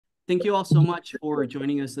thank you all so much for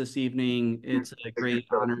joining us this evening. It's a great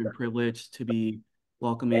honor and privilege to be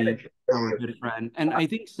welcoming our good friend. And I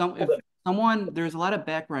think if someone, there's a lot of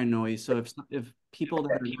background noise, so if people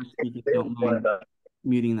that are not speaking don't mind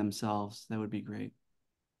muting themselves, that would be great.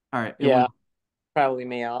 All right, Yeah, probably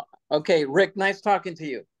me. Okay, Rick, nice talking to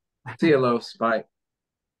you. See you, Los. Bye.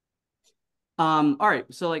 All right.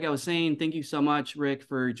 So like I was saying, thank you so much, Rick,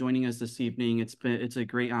 for joining us this evening. It's a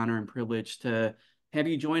great honor and privilege to have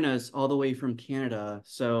you join us all the way from Canada.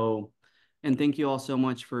 So, and thank you all so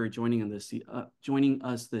much for joining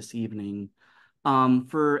us this evening.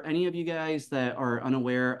 For any of you guys that are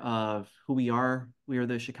unaware of who we are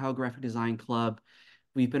the Chicago Graphic Design Club.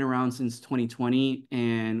 We've been around since 2020,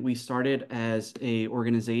 and we started as a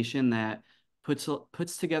organization that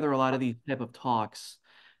puts together a lot of these type of talks,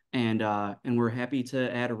 and we're happy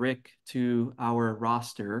to add Rick to our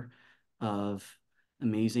roster of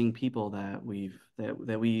amazing people that we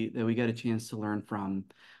get a chance to learn from.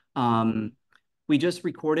 Um, we just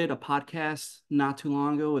recorded a podcast not too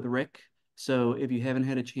long ago with Rick, so if you haven't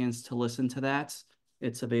had a chance to listen to that,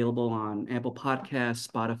 it's available on Apple Podcasts,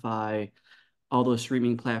 Spotify, all those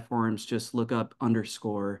streaming platforms. Just look up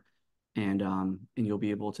underscore, and you'll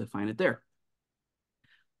be able to find it there.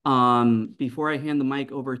 Before I hand the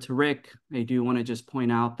mic over to Rick, I do want to just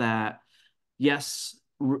point out that yes,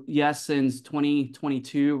 since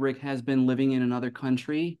 2022, Rick has been living in another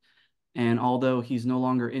country, and although he's no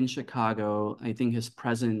longer in Chicago, I think his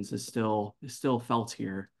presence is still felt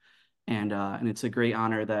here, and it's a great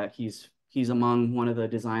honor that he's among one of the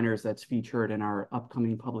designers that's featured in our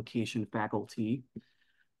upcoming publication faculty.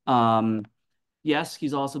 Um, Yes,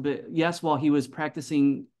 while he was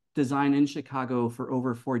practicing design in Chicago for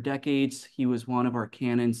over 4 decades, he was one of our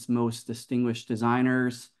canon's most distinguished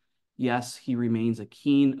designers. Yes, he remains a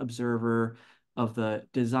keen observer of the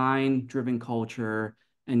design-driven culture.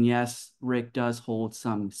 And yes, Rick does hold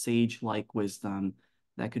some sage-like wisdom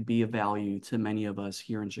that could be of value to many of us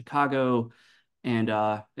here in Chicago, and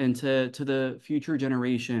to the future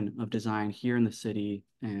generation of design here in the city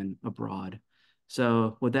and abroad.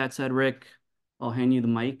 So with that said, Rick, I'll hand you the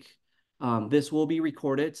mic. This will be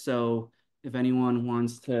recorded, so if anyone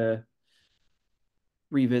wants to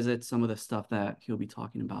revisit some of the stuff that he'll be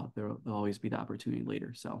talking about, there'll always be the opportunity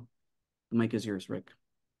later. So the mic is yours, Rick.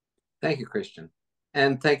 Thank you, Christian.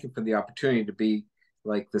 And thank you for the opportunity to be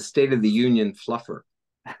like the State of the Union fluffer.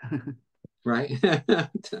 Right?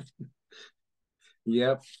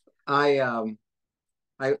 Yep. I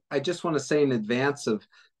just want to say in advance of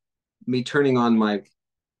me turning on my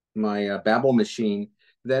Babel machine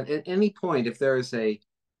that at any point, if there is a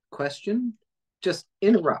question, just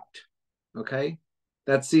interrupt. Okay,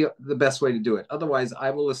 that's the best way to do it. Otherwise,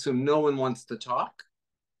 I will assume no one wants to talk,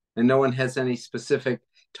 and no one has any specific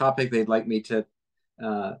topic they'd like me to,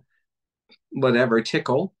 whatever,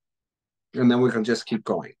 tickle, and then we can just keep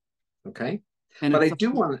going. Okay, And but I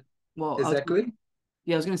do want to. well, Is that good?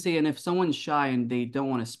 Yeah, I was going to say, and if someone's shy and they don't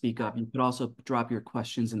want to speak up, you could also drop your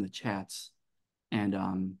questions in the chats,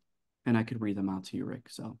 and I could read them out to you, Rick.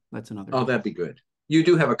 So that's another. Oh, that'd be good. You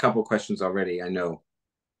do have a couple questions already, I know,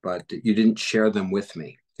 but you didn't share them with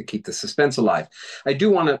me to keep the suspense alive. I do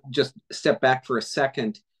want to just step back for a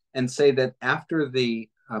second and say that after the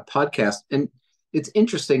podcast, and it's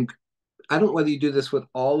interesting, I don't know whether you do this with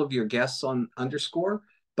all of your guests on Underscore,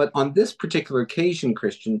 but on this particular occasion,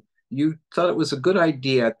 Christian, you thought it was a good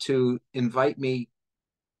idea to invite me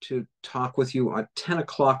to talk with you at 10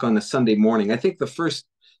 o'clock on a Sunday morning. I think the first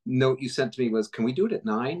note you sent to me was, can we do it at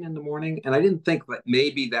 9 in the morning? And I didn't think that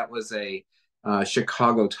maybe that was a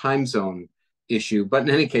Chicago time zone issue. But in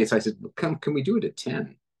any case, I said, can we do it at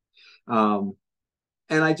 10? And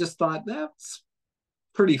I just thought that's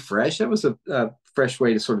pretty fresh. That was a fresh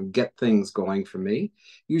way to sort of get things going for me.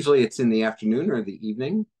 Usually it's in the afternoon or the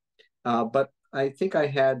evening. But I think I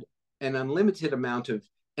had an unlimited amount of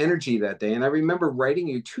energy that day. And I remember writing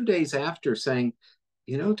you 2 days after saying,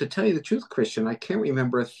 to tell you the truth, Christian, I can't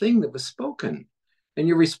remember a thing that was spoken. And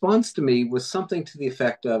your response to me was something to the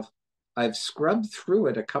effect of, I've scrubbed through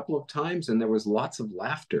it a couple of times and there was lots of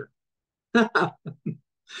laughter.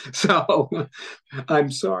 So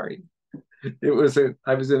I'm sorry. I was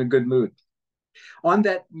in a good mood. On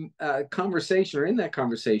that conversation, or in that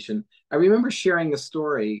conversation, I remember sharing a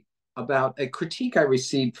story about a critique I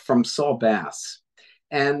received from Saul Bass.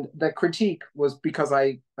 And that critique was because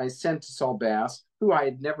I sent to Saul Bass, who I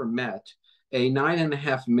had never met, a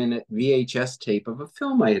 9.5-minute VHS tape of a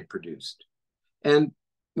film I had produced. And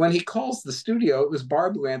when he calls the studio, it was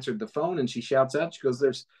Barb who answered the phone, and she shouts out, she goes,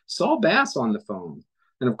 there's Saul Bass on the phone.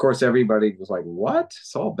 And of course, everybody was like, what?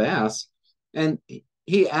 Saul Bass? And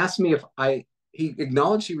he asked me if I he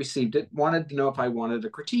acknowledged he received it, wanted to know if I wanted a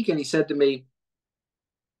critique, and he said to me,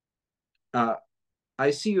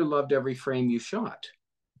 I see you loved every frame you shot.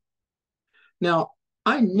 Now,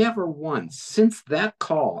 I never once, since that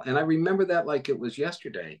call, and I remember that like it was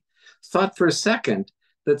yesterday, thought for a second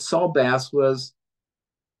that Saul Bass was,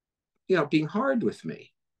 being hard with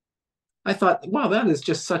me. I thought, wow, that is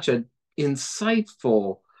just such an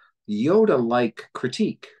insightful, Yoda-like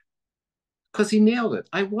critique. Because he nailed it.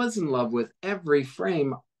 I was in love with every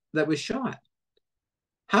frame that was shot.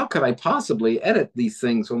 How could I possibly edit these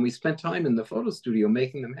things when we spent time in the photo studio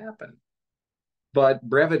making them happen? But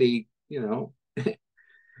brevity, it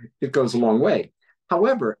goes a long way.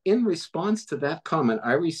 However, in response to that comment,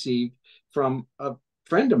 I received from a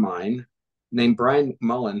friend of mine named Brian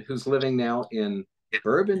Mullen, who's living now in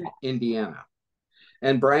Bourbon, Indiana.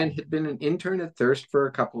 And Brian had been an intern at Thirst for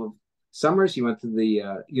a couple of summers. He went to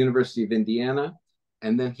the University of Indiana,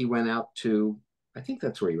 and then he went out to, I think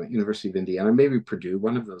that's where he went, University of Indiana, maybe Purdue,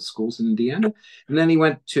 one of those schools in Indiana. And then he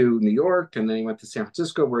went to New York, and then he went to San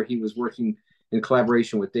Francisco, where he was working in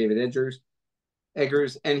collaboration with David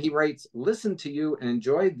Eggers, and he writes, listen to you and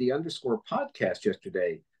enjoyed the underscore podcast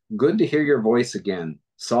yesterday. Good to hear your voice again.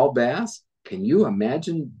 Saul Bass, can you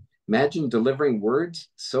imagine delivering words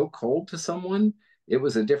so cold to someone? It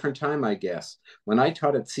was a different time, I guess. When I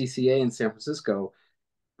taught at CCA in San Francisco,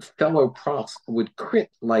 fellow profs would crit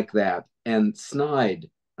like that and snide.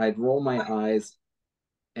 I'd roll my eyes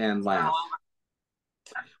and laugh.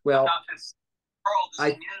 Well,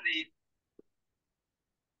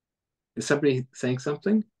 is somebody saying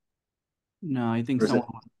something? No, I think someone.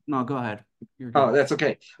 No, go ahead. Oh, that's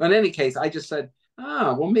okay. In any case, I just said,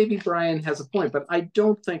 well, maybe Brian has a point, but I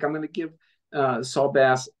don't think I'm going to give Saul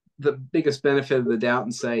Bass the biggest benefit of the doubt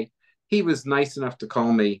and say he was nice enough to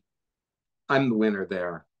call me. I'm the winner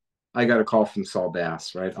there. I got a call from Saul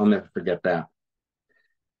Bass, right? I'll never forget that.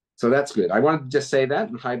 So that's good. I wanted to just say that.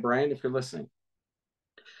 And hi, Brian, if you're listening.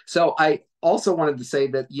 So I also wanted to say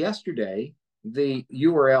that yesterday, the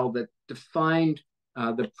URL that defined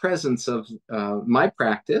the presence of my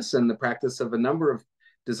practice and the practice of a number of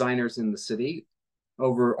designers in the city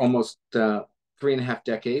over almost 3.5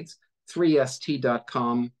 decades,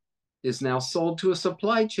 3st.com, is now sold to a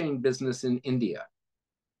supply chain business in India.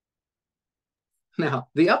 Now,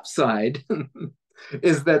 the upside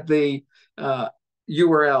is that the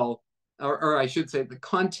URL, or I should say the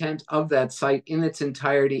content of that site in its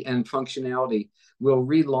entirety and functionality will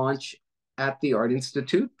relaunch at the Art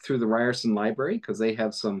Institute through the Ryerson Library, because they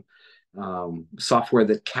have some software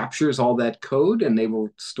that captures all that code, and they will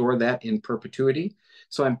store that in perpetuity.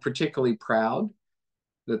 So I'm particularly proud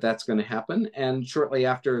that that's going to happen. And shortly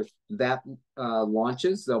after that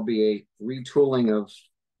launches, there'll be a retooling of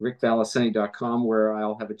rickvalicenti.com, where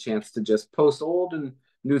I'll have a chance to just post old and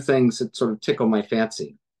new things that sort of tickle my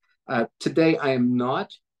fancy. Today, I am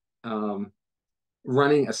not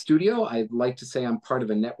running a studio. I'd like to say I'm part of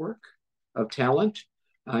a network of talent.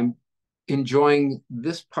 I'm enjoying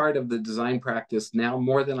this part of the design practice now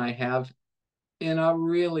more than I have in a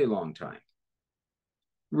really long time.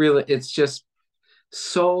 Really, it's just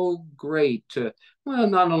so great to, well,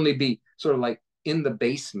 not only be sort of like in the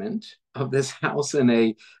basement of this house, in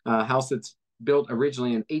a house that's built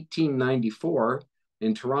originally in 1894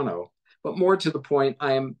 in Toronto, but more to the point,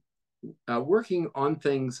 I am working on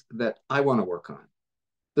things that I want to work on.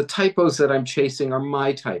 The typos that I'm chasing are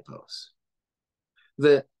my typos.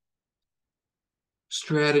 The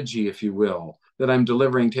strategy, if you will, that I'm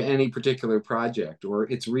delivering to any particular project or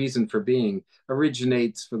its reason for being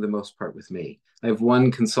originates for the most part with me. I have one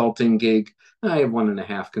consulting gig. I have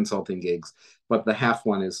 1.5 consulting gigs, but the half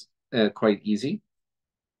one is quite easy.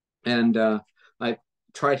 And I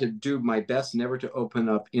try to do my best never to open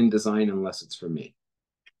up InDesign unless it's for me.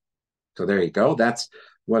 So there you go. That's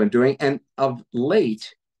what I'm doing. And of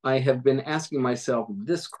late, I have been asking myself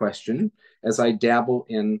this question as I dabble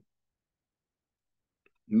in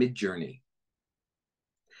Midjourney.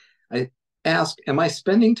 I ask, am I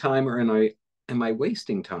spending time or am I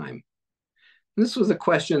wasting time? And this was a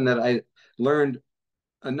question that I learned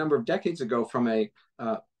a number of decades ago from a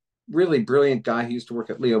really brilliant guy who used to work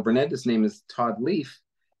at Leo Burnett. His name is Todd Leaf.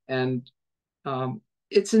 And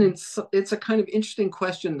it's a kind of interesting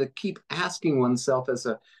question to keep asking oneself as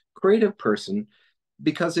a creative person,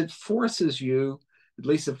 because it forces you, at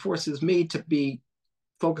least it forces me, to be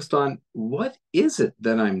focused on what is it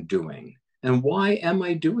that I'm doing and why am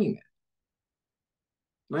I doing it?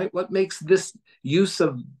 Right? What makes this use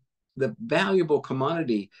of the valuable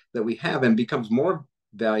commodity that we have, and becomes more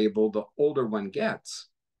valuable the older one gets?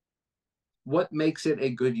 What makes it a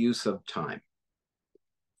good use of time?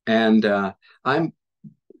 And I'm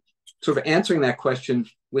sort of answering that question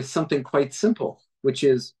with something quite simple, which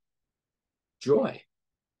is joy.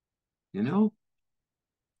 You know,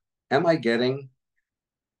 am I getting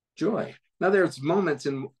joy? Now, there's moments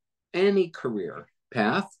in any career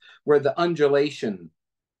path where the undulation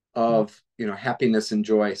of, happiness and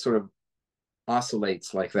joy sort of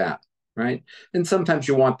oscillates like that, right? And sometimes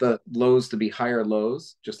you want the lows to be higher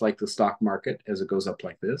lows, just like the stock market as it goes up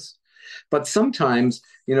like this. But sometimes,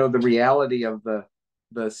 the reality of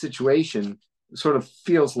the situation sort of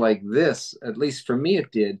feels like this. At least for me,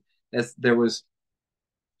 it did, as there was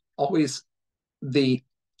always the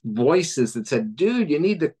voices that said, dude, you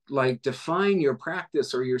need to define your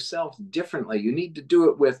practice or yourself differently. You need to do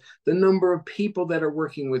it with the number of people that are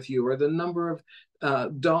working with you, or the number of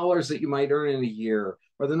dollars that you might earn in a year,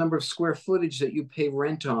 or the number of square footage that you pay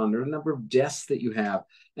rent on, or the number of desks that you have.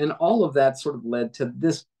 And all of that sort of led to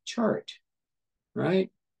this chart, right?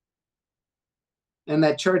 And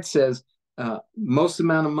that chart says most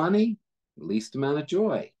amount of money, least amount of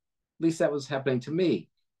joy. At least that was happening to me.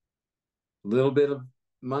 A little bit of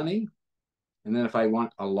money, and then if I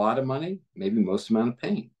want a lot of money, maybe most amount of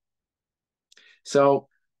pain. So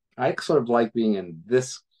I sort of like being in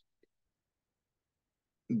this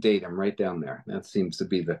datum right down there. That seems to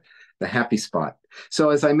be the happy spot.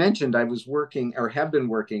 So as I mentioned, I was working, or have been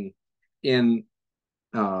working, in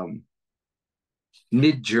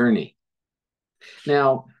Mid-Journey.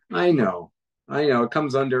 Now, I know it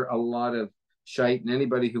comes under a lot of shite, and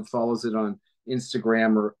anybody who follows it on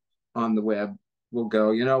Instagram or on the web will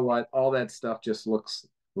go, you know what, all that stuff just looks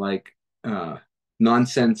like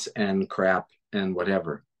nonsense and crap and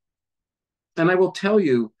whatever. And I will tell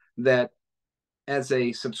you that as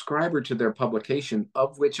a subscriber to their publication,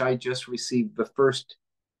 of which I just received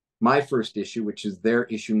my first issue, which is their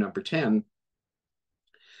issue number 10,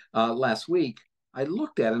 last week, I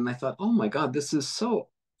looked at it and I thought, oh my God, this is so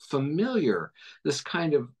familiar, this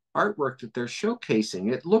kind of artwork that they're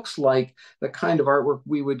showcasing. It looks like the kind of artwork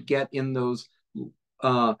we would get in those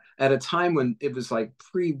at a time when it was like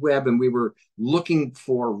pre-web, and we were looking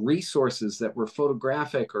for resources that were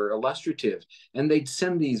photographic or illustrative, and they'd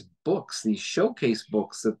send these books, these showcase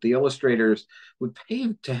books that the illustrators would pay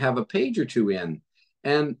to have a page or two in,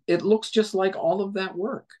 and it looks just like all of that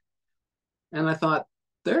work. And I thought,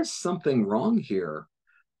 there's something wrong here,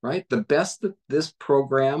 right? The best that this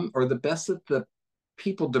program, or the best that the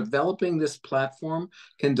people developing this platform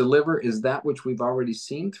can deliver, is that which we've already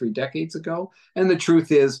seen 3 decades ago. And the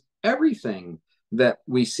truth is, everything that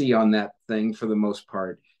we see on that thing, for the most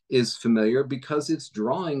part, is familiar because it's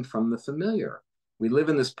drawing from the familiar. We live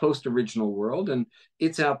in this post-original world, and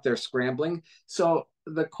it's out there scrambling. So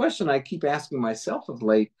the question I keep asking myself of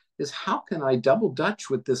late is, how can I double Dutch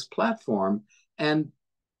with this platform and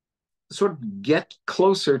sort of get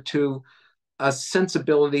closer to a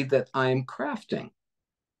sensibility that I'm crafting?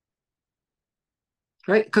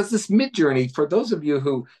 Right? Because this Mid-Journey, for those of you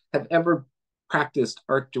who have ever practiced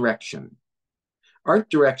art direction or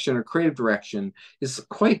creative direction, is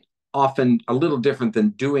quite often a little different than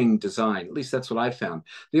doing design. At least that's what I found.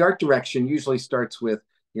 The art direction usually starts with,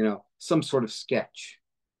 some sort of sketch.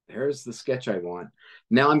 There's the sketch I want.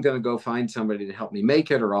 Now I'm going to go find somebody to help me make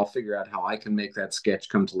it, or I'll figure out how I can make that sketch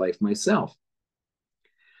come to life myself.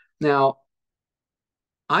 Now,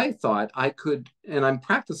 I thought I could, and I'm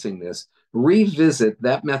practicing this, revisit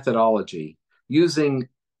that methodology using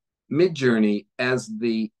Mid-Journey as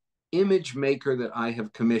the image maker that I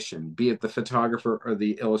have commissioned, be it the photographer or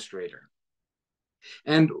the illustrator.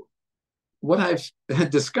 And what I've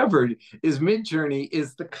discovered is Mid-Journey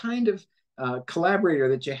is the kind of collaborator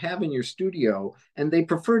that you have in your studio, and they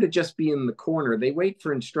prefer to just be in the corner. They wait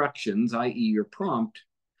for instructions, i.e. your prompt,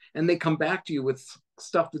 and they come back to you with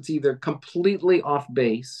stuff that's either completely off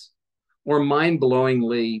base or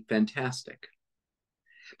mind-blowingly fantastic.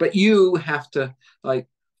 But you have to,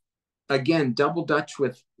 again, double Dutch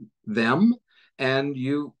with them, and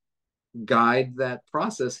you guide that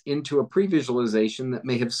process into a pre-visualization that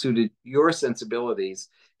may have suited your sensibilities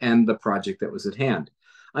and the project that was at hand.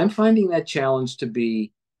 I'm finding that challenge to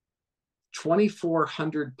be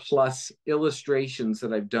 2,400 plus illustrations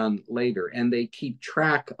that I've done later, and they keep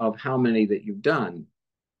track of how many that you've done.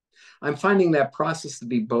 I'm finding that process to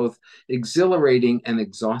be both exhilarating and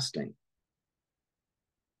exhausting.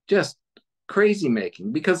 Just crazy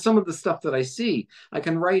making, because some of the stuff that I see, I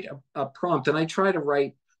can write a prompt, and I try to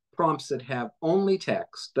write prompts that have only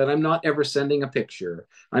text, that I'm not ever sending a picture.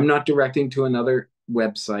 I'm not directing to another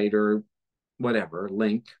website or whatever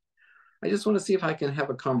link. I just want to see if I can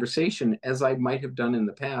have a conversation, as I might have done in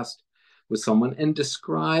the past, with someone and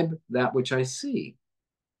describe that which I see.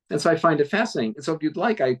 And so I find it fascinating. And so if you'd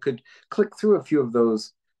like, I could click through a few of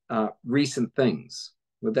those recent things.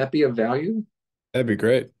 Would that be of value? That'd be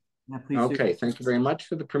great. Yeah, please do. Okay, thank you very much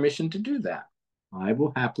for the permission to do that. I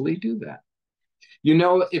will happily do that. You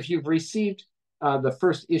know, if you've received the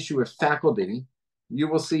first issue of Faculty, you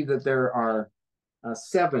will see that there are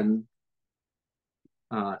 7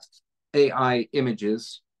 AI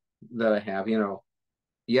images that I have. You know,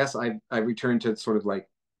 yes, I returned to sort of like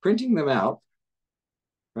printing them out,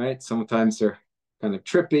 right? Sometimes they're kind of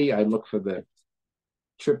trippy. I look for the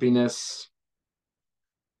trippiness.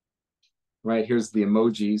 Right, here's the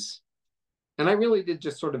emojis. And I really did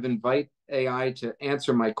just sort of invite AI to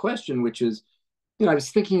answer my question, which is, you know, I was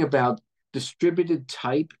thinking about distributed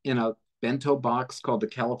type in a bento box called the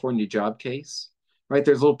California job case, right?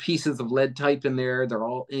 There's little pieces of lead type in there. They're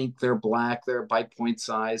all ink, they're black, they're by point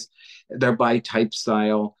size, they're by type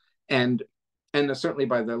style, and they're certainly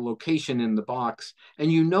by the location in the box.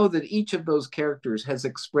 And you know that each of those characters has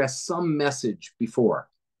expressed some message before.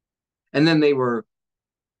 And then they were,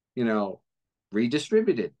 you know,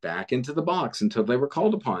 redistributed back into the box until they were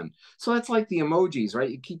called upon. So that's like the emojis, right?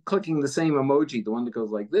 You keep clicking the same emoji, the one that goes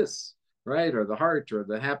like this, right? Or the heart, or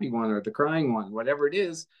the happy one, or the crying one, whatever it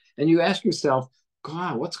is. And you ask yourself,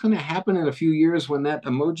 God, what's going to happen in a few years when that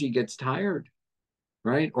emoji gets tired,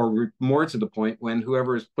 right? Or more to the point, when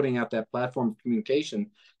whoever is putting out that platform of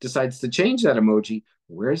communication decides to change that emoji,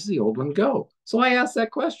 where's the old one go? So I asked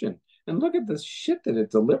that question, and look at the shit that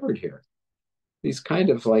it delivered here. These kind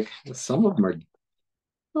of like, some of them are,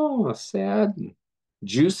 oh, sad and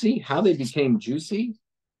juicy. How they became juicy,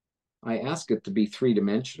 I ask it to be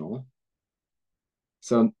 3-dimensional.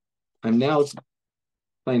 So I'm now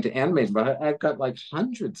planning to animate, but I've got like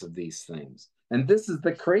hundreds of these things. And this is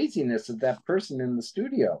the craziness of that person in the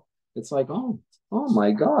studio. It's like, oh my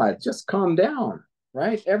God, just calm down,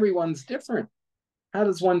 right? Everyone's different. How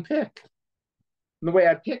does one pick? And the way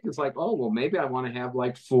I pick is like, oh, well, maybe I want to have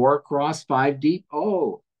like 4 across, 5 deep.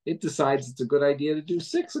 Oh, it decides it's a good idea to do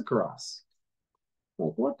 6 across.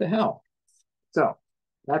 Like, what the hell? So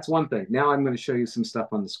that's one thing. Now I'm going to show you some stuff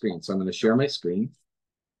on the screen. So I'm going to share my screen.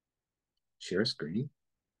 Share screen.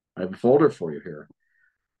 I have a folder for you here.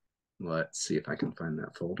 Let's see if I can find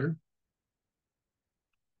that folder.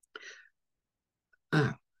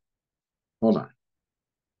 Hold on.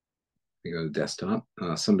 I go to desktop.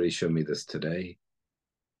 Somebody showed me this today.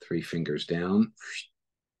 3 fingers down.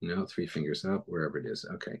 No, 3 fingers up, wherever it is.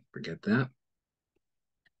 Okay, forget that.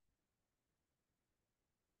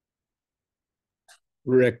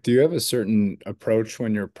 Rick, do you have a certain approach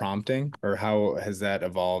when you're prompting, or how has that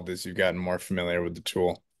evolved as you've gotten more familiar with the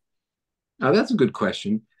tool? That's a good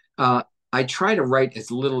question. I try to write as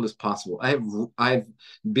little as possible. I've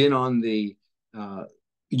been on the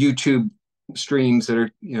YouTube streams that are,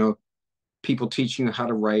 you know, people teaching you how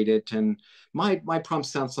to write it, and my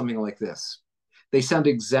prompts sound something like this. They sound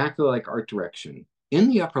exactly like art direction. In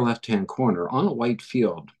the upper left-hand corner on a white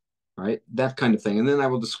field, right? That kind of thing. And then I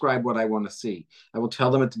will describe what I want to see. I will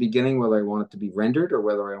tell them at the beginning whether I want it to be rendered or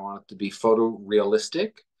whether I want it to be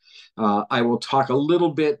photorealistic. I will talk a little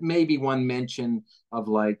bit, maybe one mention of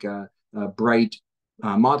like a bright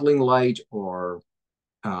modeling light, or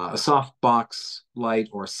a softbox light,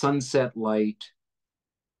 or sunset light,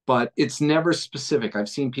 but it's never specific. I've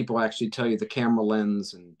seen people actually tell you the camera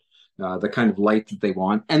lens and the kind of light that they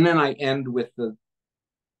want. And then I end with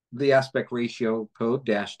the aspect ratio code,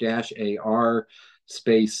 -- AR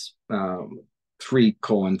space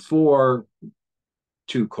 3:4,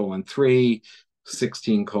 2:3,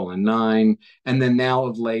 16:9. And then now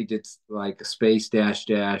of late, it's like space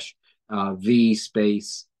 -- V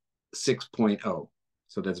space 6.0.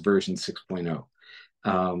 So that's version 6.0.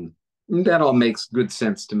 That all makes good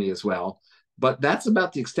sense to me as well. But that's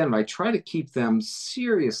about the extent. I try to keep them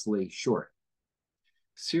seriously short.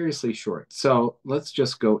 Seriously short. So let's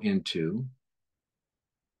just go into,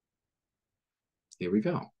 here we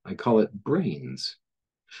go. I call it brains.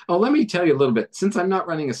 Oh, let me tell you a little bit. Since I'm not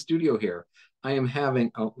running a studio here, I am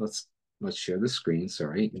having, oh, let's share the screen.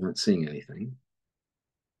 Sorry, you weren't seeing anything.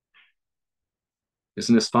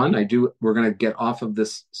 Isn't this fun? We're going to get off of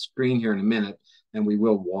this screen here in a minute, and we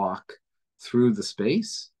will walk through the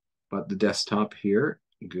space. But the desktop here,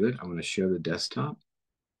 good. I'm going to share the desktop.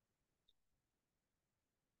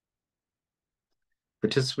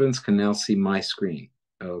 Participants can now see my screen.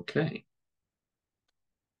 Okay.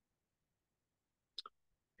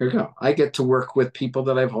 Here we go. I get to work with people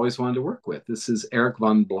that I've always wanted to work with. This is Eric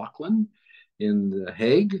von Blocklen in The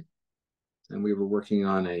Hague, and we were working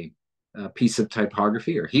on a piece of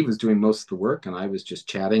typography, or he was doing most of the work, and I was just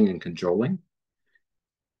chatting and cajoling.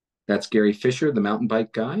 That's Gary Fisher, the mountain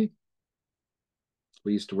bike guy.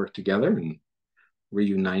 We used to work together and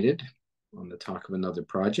reunited. on the talk of another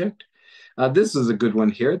project. This is a good one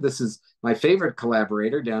here. This is my favorite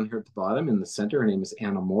collaborator down here at the bottom in the center. Her name is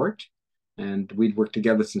Anna Mort, and we'd worked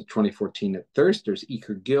together since 2014 at Thirst. There's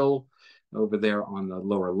Iker Gill over there on the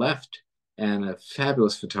lower left, and a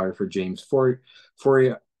fabulous photographer, James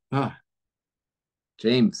Foria.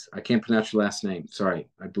 James, I can't pronounce your last name. Sorry,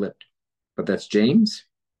 I blipped. But that's James.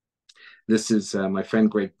 This is my friend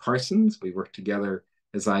Greg Parsons. We worked together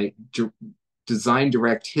as I design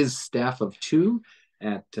direct his staff of 2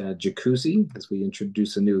 at Jacuzzi as we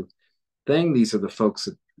introduce a new thing. These are the folks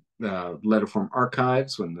at Letterform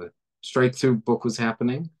Archives when the Strike Through book was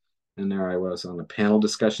happening. And there I was on a panel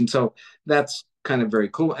discussion. So that's kind of very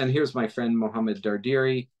cool. And here's my friend Mohammed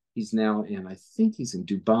Dardiri. He's now I think he's in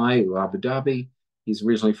Dubai or Abu Dhabi. He's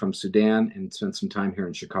originally from Sudan and spent some time here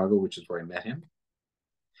in Chicago, which is where I met him.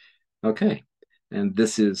 Okay, and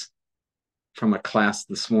this is from a class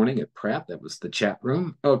this morning at Pratt. That was the chat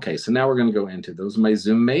room. Okay, so now we're going to go into those are my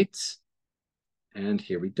Zoom mates. And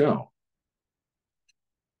here we go.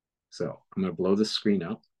 So I'm going to blow this screen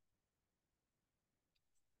up.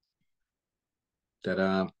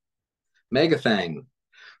 Ta-da. Megathang.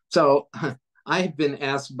 So I've been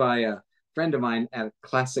asked by a friend of mine at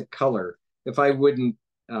Classic Color if I wouldn't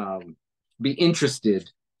be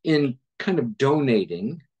interested in kind of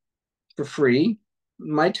donating for free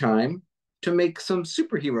my time to make some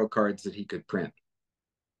superhero cards that he could print.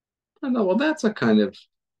 I thought, well, that's a kind of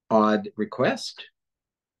odd request.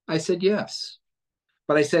 I said yes.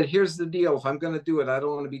 But I said, here's the deal. If I'm going to do it, I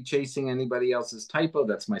don't want to be chasing anybody else's typo.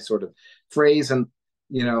 That's my sort of phrase. And,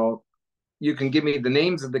 you know, you can give me the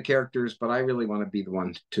names of the characters, but I really want to be the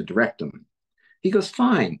one to direct them. He goes,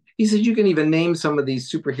 fine. He said, you can even name some of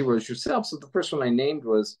these superheroes yourself. So the first one I named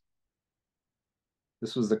was,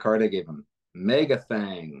 this was the card I gave him,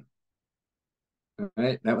 Megathang. All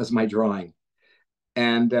right, that was my drawing.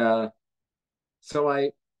 And so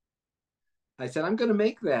I said, I'm going to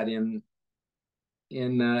make that in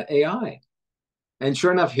AI. And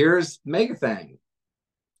sure enough, here's Megathang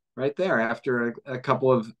right there after a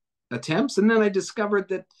couple of attempts. And then I discovered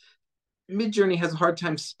that Midjourney has a hard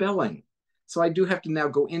time spelling. So I do have to now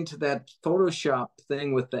go into that Photoshop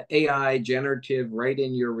thing with the AI generative write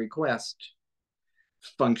in your request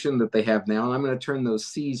function that they have now. And I'm going to turn those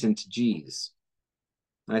C's into G's.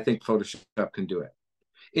 I think Photoshop can do it.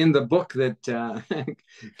 In the book that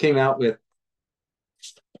came out with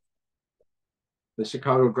the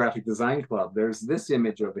Chicago Graphic Design Club, there's this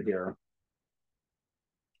image over here.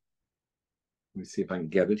 Let me see if I can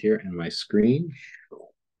get it here in my screen.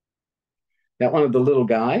 That one of the little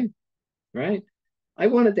guy, right? I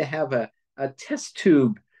wanted to have a test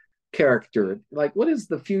tube character. Like, what is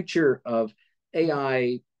the future of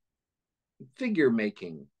AI figure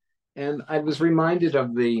making? And I was reminded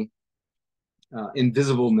of the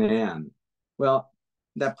Invisible Man. Well,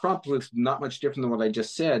 that prompt was not much different than what I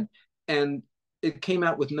just said. And it came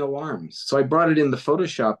out with no arms. So I brought it into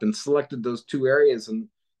Photoshop and selected those 2 areas. And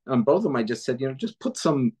on both of them, I just said, just put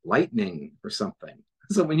some lightning or something.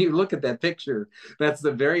 So when you look at that picture, that's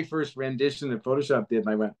the very first rendition that Photoshop did. And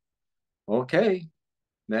I went, okay,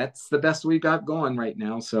 that's the best we got going right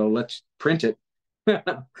now. So let's print it.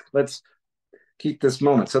 Let's keep this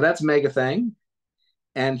moment. So that's Megathang.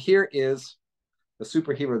 And here is a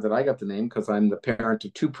superhero that I got the name because I'm the parent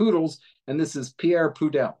of 2 poodles. And this is Pierre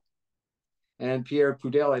Poudel. And Pierre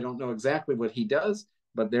Poudel, I don't know exactly what he does,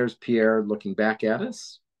 but there's Pierre looking back at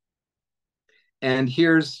us. And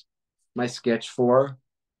here's my sketch for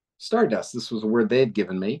Stardust. This was a word they had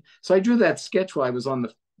given me. So I drew that sketch while I was on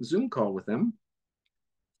the Zoom call with them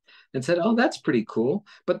and said, oh, that's pretty cool.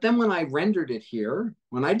 But then when I rendered it here,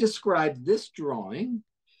 when I described this drawing,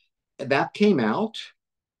 that came out.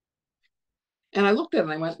 And I looked at it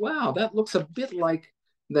and I went, wow, that looks a bit like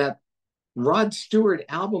that Rod Stewart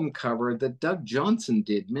album cover that Doug Johnson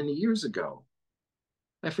did many years ago.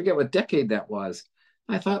 I forget what decade that was.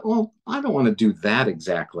 I thought, well, I don't want to do that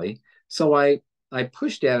exactly. So I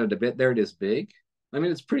pushed at it a bit. There it is big. I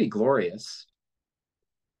mean, it's pretty glorious.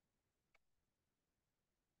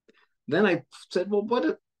 Then I said, well,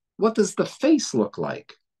 what does the face look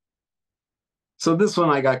like? So this one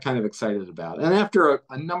I got kind of excited about. And after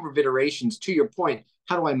a number of iterations, to your point,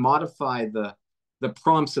 how do I modify the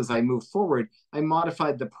prompts as I move forward? I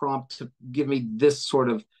modified the prompt to give me this sort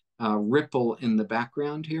of ripple in the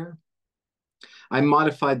background here. I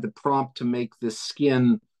modified the prompt to make this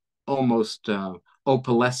skin almost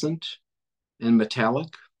opalescent and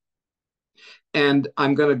metallic. And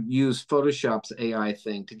I'm going to use Photoshop's AI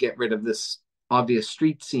thing to get rid of this obvious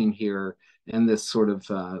street scene here and this sort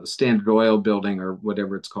of Standard Oil building or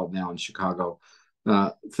whatever it's called now in Chicago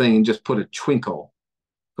thing, and just put a twinkle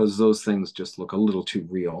because those things just look a little too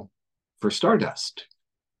real for Stardust.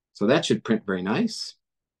 So that should print very nice.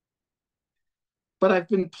 But I've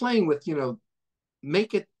been playing with,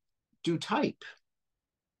 make it do type.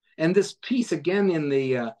 And this piece, again, in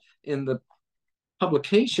the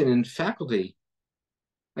publication in Faculty,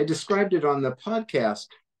 I described it on the podcast.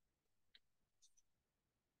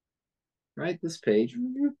 Right, this page.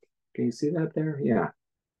 Can you see that there? Yeah.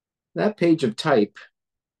 That page of type.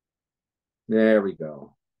 There we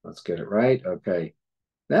go. Let's get it right. Okay.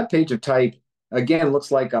 That page of type, again,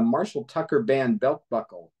 looks like a Marshall Tucker band belt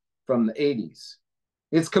buckle from the 80s.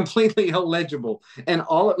 It's completely illegible. And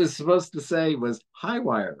all it was supposed to say was high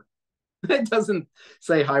wire. It doesn't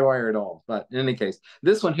say high wire at all. But in any case,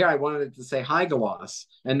 this one here, I wanted it to say high gloss.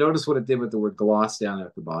 And notice what it did with the word gloss down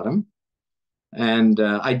at the bottom. And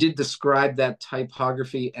I did describe that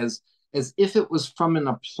typography as if it was from an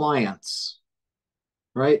appliance,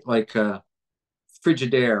 right? Like a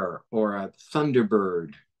Frigidaire or a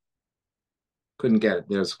Thunderbird. Couldn't get it.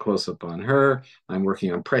 There's a close-up on her. I'm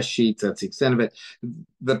working on press sheets. That's the extent of it.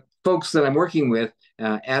 The folks that I'm working with,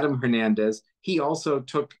 Adam Hernandez, he also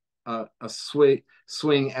took a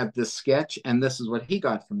swing at this sketch, and this is what he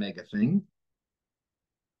got from Megathing.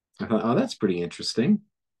 I thought, oh, that's pretty interesting.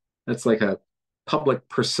 That's like a public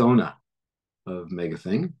persona of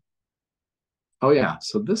Megathing. Oh yeah,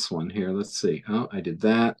 so this one here, let's see. Oh, I did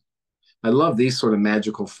that. I love these sort of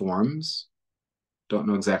magical forms. Don't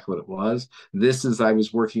know exactly what it was. This is I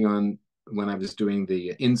was working on when I was doing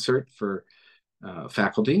the insert for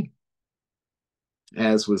Faculty,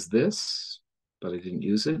 as was this, but I didn't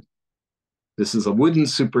use it. This is a wooden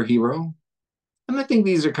superhero. And I think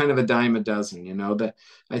these are kind of a dime a dozen, that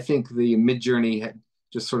I think the Midjourney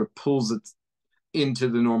just sort of pulls it into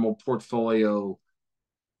the normal portfolio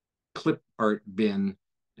clip art bin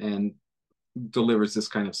and delivers this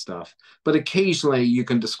kind of stuff. But occasionally you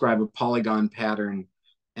can describe a polygon pattern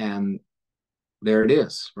and there it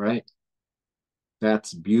is, right?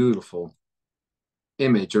 That's beautiful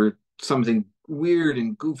image, or something weird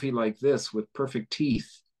and goofy like this with perfect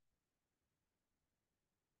teeth.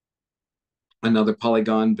 Another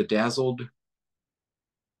polygon bedazzled.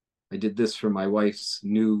 I did this for my wife's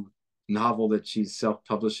new novel that she's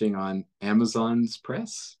self-publishing on Amazon's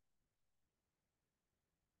press.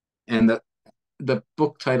 And the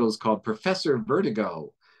book title is called Professor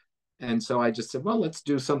Vertigo. And so I just said, well, let's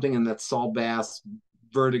do something in that Saul Bass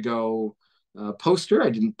Vertigo poster. I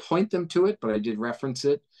didn't point them to it, but I did reference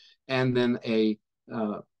it. And then a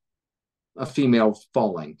female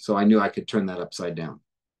falling. So I knew I could turn that upside down.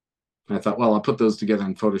 And I thought, well, I'll put those together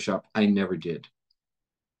in Photoshop. I never did.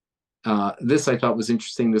 This I thought was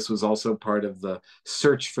interesting. This was also part of the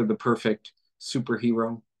search for the perfect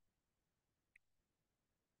superhero.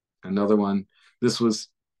 Another one. This was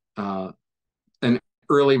an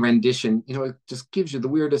early rendition. It just gives you the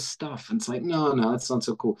weirdest stuff. And it's like, no, that's not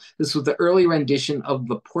so cool. This was the early rendition of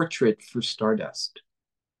the portrait for Stardust.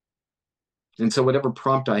 And so whatever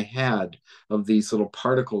prompt I had of these little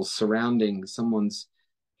particles surrounding someone's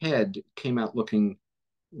head came out looking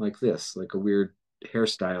like this, like a weird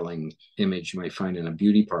hairstyling image you might find in a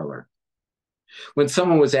beauty parlor. When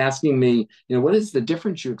someone was asking me, what is the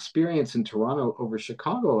difference you experience in Toronto over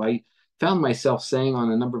Chicago? I found myself saying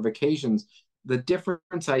on a number of occasions, the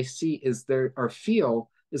difference I see is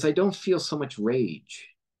I don't feel so much rage.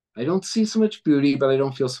 I don't see so much beauty, but I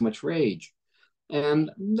don't feel so much rage.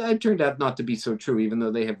 And that turned out not to be so true, even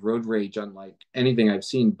though they have road rage unlike anything I've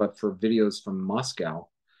seen, but for videos from Moscow,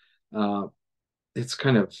 it's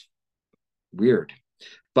kind of weird.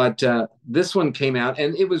 But this one came out,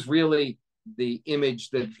 and it was really the image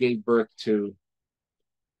that gave birth to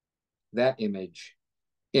that image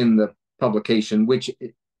in the publication, which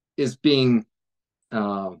is being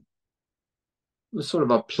sort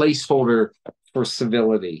of a placeholder for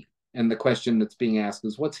civility. And the question that's being asked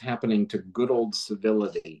is, what's happening to good old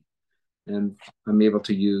civility? And I'm able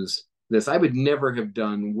to use this. I would never have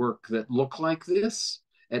done work that looked like this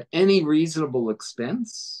at any reasonable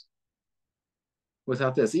expense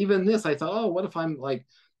without this. Even this, I thought, oh, what if I'm like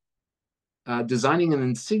designing an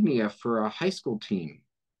insignia for a high school team?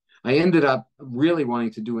 I ended up really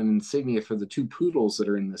wanting to do an insignia for the two poodles that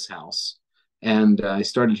are in this house. And I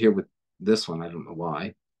started here with this one. I don't know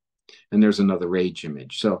why. And there's another rage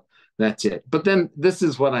image. So that's it. But then this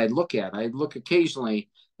is what I look at. I look occasionally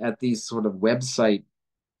at these sort of website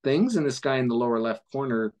things. And this guy in the lower left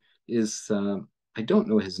corner is, I don't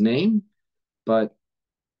know his name, but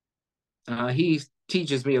he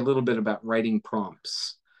teaches me a little bit about writing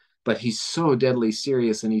prompts. But he's so deadly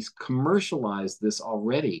serious, and he's commercialized this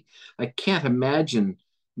already. I can't imagine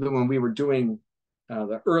that when we were doing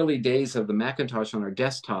the early days of the Macintosh on our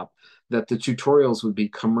desktop, that the tutorials would be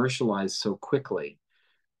commercialized so quickly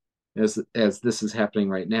as this is happening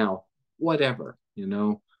right now. Whatever, you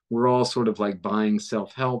know, we're all sort of like buying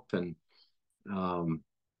self-help, and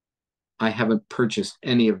I haven't purchased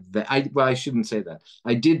any of that. Well, I shouldn't say that.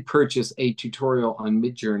 I did purchase a tutorial on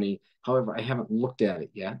Midjourney. However, I haven't looked at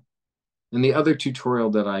it yet. And the other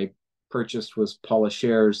tutorial that I purchased was Paula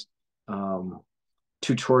Scher's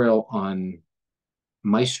tutorial on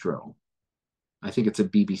Maestro. I think it's a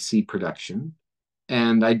BBC production.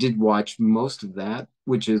 And I did watch most of that,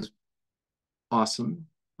 which is awesome.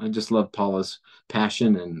 I just love Paula's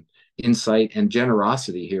passion and insight and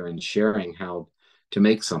generosity here in sharing how to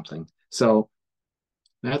make something. So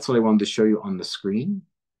that's what I wanted to show you on the screen.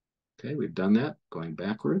 Okay, we've done that, going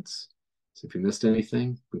backwards. So if you missed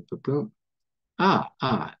anything, boom, boom, boom.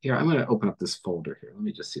 Here, I'm going to open up this folder here. Let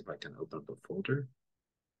me just see if I can open up the folder.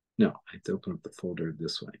 No, I have to open up the folder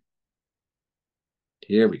this way.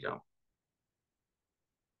 Here we go.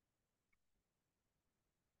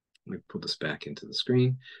 Let me pull this back into the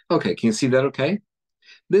screen. Okay, can you see that okay?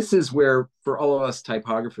 This is where, for all of us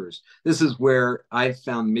typographers, this is where I've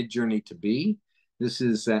found Midjourney to be. This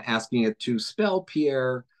is asking it to spell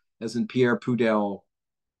Pierre, as in Pierre Pudel,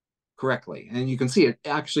 correctly. And you can see it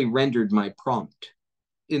actually rendered my prompt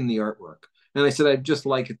in the artwork. And I said, I'd just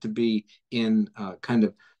like it to be in kind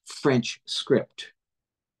of French script.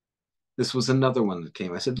 This was another one that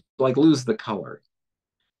came. I said, like, lose the color.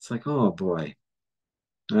 It's like, oh boy,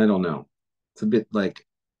 I don't know. It's a bit like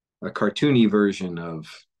a cartoony version of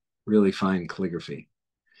really fine calligraphy.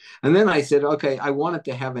 And then I said, okay, I want it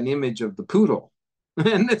to have an image of the poodle.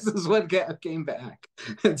 And this is what came back.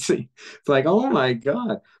 Let's see. It's like, oh my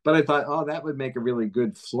God. But I thought, oh, that would make a really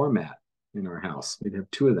good floor mat in our house. We'd have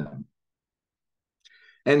two of them.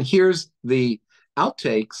 And here's the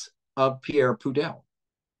outtakes of Pierre Pudel.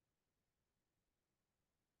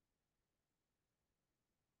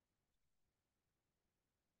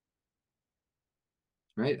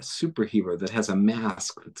 Right? A superhero that has a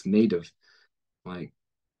mask that's made of like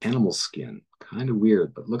animal skin. Kind of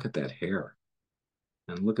weird, but look at that hair.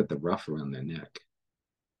 And look at the ruff around their neck.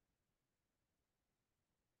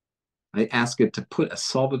 I ask it to put a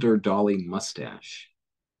Salvador Dali mustache.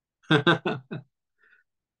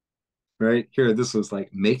 Right here, this was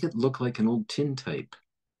like, make it look like an old tintype.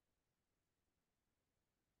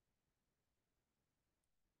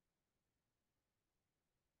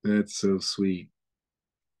 That's so sweet.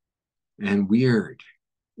 And weird,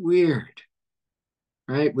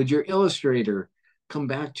 right? Would your illustrator come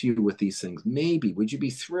back to you with these things? Maybe. Would you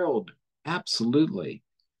be thrilled? Absolutely.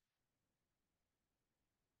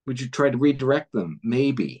 Would you try to redirect them?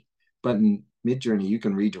 Maybe. But in Midjourney, you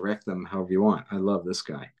can redirect them however you want. I love this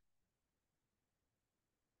guy.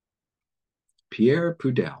 Pierre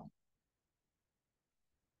Pudel.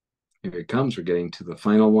 Here it comes. We're getting to the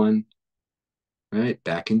final one. Right?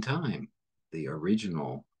 Back in Time. The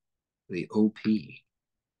original. The OP.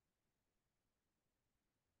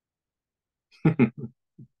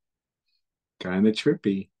 Kind of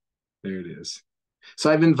trippy. There it is.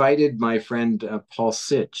 So I've invited my friend Paul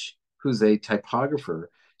Sitch, who's a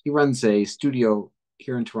typographer. He runs a studio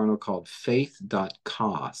here in Toronto called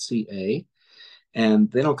faith.ca, C-A.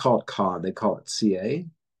 And they don't call it CA, they call it CA,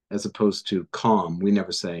 as opposed to com. We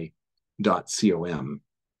never say .com.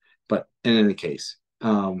 But in any case,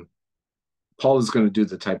 Paul is going to do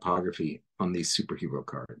the typography on these superhero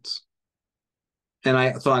cards. And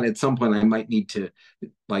I thought at some point I might need to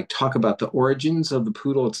like talk about the origins of the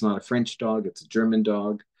poodle. It's not a French dog, it's a German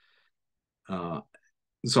dog.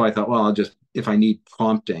 So I thought, well, I'll just, if I need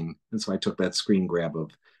prompting. And so I took that screen grab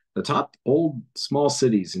of the top old small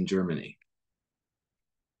cities in Germany.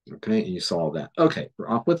 Okay, and you saw all that. Okay, we're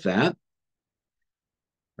off with that.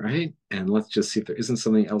 Right, and let's just see if there isn't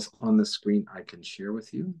something else on the screen I can share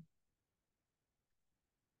with you.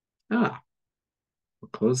 We'll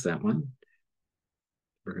close that one.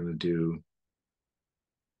 We're going to do,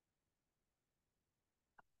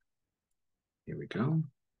 here we go.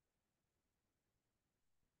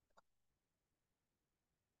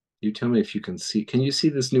 You tell me if you can see. Can you see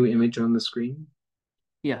this new image on the screen?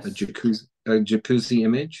 Yes. A jacuzzi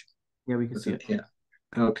image? Yeah, we can see it. Yeah.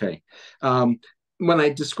 Okay. When I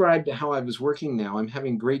described how I was working now, I'm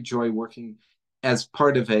having great joy working as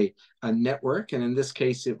part of a network. And in this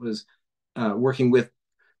case, it was working with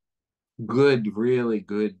really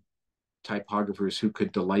good typographers who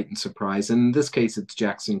could delight and surprise. And in this case, it's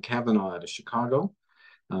Jackson Kavanaugh out of Chicago.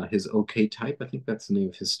 His OK Type, I think that's the name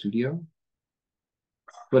of his studio.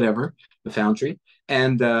 Whatever, the foundry.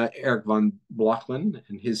 And Eric von Blockman,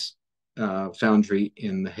 and his foundry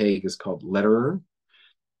in The Hague is called Letterer.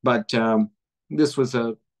 But this was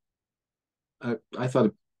I thought,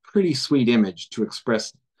 a pretty sweet image to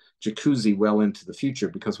express jacuzzi well into the future,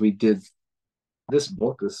 because we did this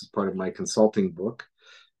book. This is part of my consulting book.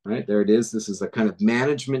 Right, there it is. This is a kind of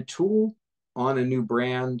management tool on a new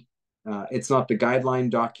brand. It's not the guideline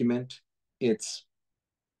document. It's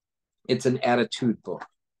an attitude book,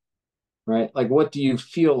 right? Like, what do you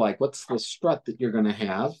feel like? What's the strut that you're going to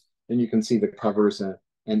have? And you can see the cover is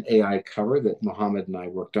an AI cover that Mohammed and I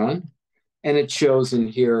worked on. And it shows in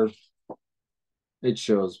here, it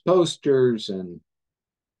shows posters and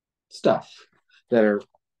stuff that are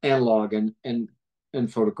analog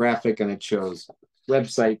and photographic, and it shows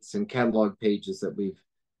websites and catalog pages that we've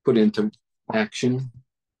put into action.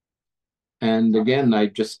 And again, I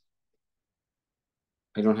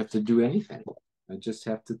don't have to do anything. I just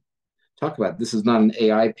have to talk about it. This is not an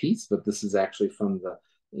AI piece, but this is actually from the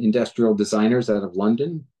industrial designers out of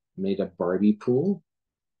London, made a Barbie pool,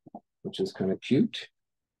 which is kind of cute.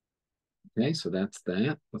 Okay, so that's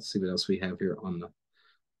that. Let's see what else we have here on the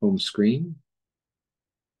home screen.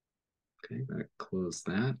 Okay, gotta close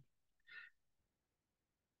that.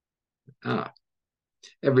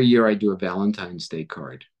 Every year I do a Valentine's Day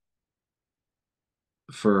card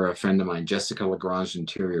for a friend of mine, Jessica Lagrange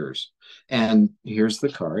Interiors. And here's the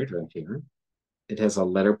card right here. It has a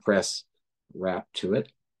letterpress wrap to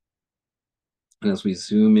it. And as we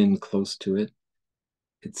zoom in close to it,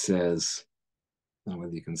 it says, I don't know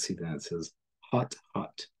whether you can see that, it says hot,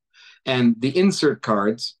 hot. And the insert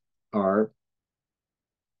cards are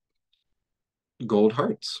gold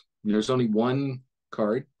hearts. There's only one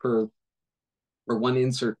card per, or one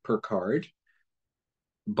insert per card,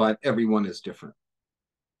 but every one is different.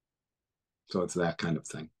 So it's that kind of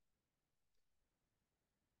thing.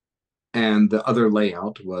 And the other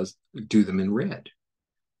layout was do them in red.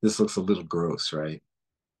 This looks a little gross, right?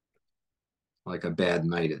 Like a bad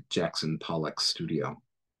night at Jackson Pollock's studio.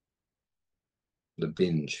 The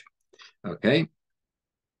binge. Okay.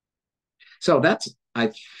 So that's,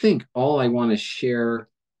 I think, all I want to share.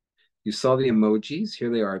 You saw the emojis. Here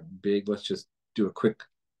they are big. Let's just do a quick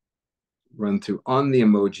run through on the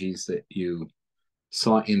emojis that you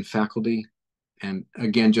saw in faculty. And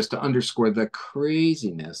again, just to underscore the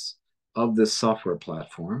craziness of this software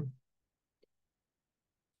platform.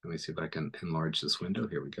 Let me see if I can enlarge this window.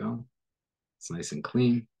 Here we go. It's nice and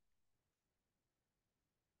clean.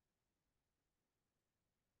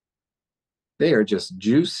 They are just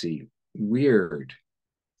juicy, weird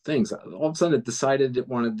things. All of a sudden it decided it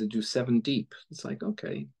wanted to do 7 deep. It's like,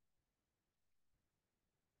 okay.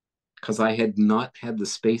 Because I had not had the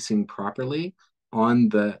spacing properly on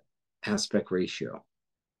the aspect ratio.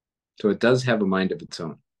 So it does have a mind of its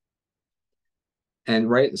own. And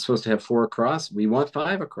right, it's supposed to have 4 across. We want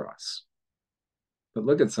 5 across. But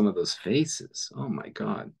look at some of those faces. Oh my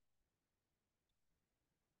God.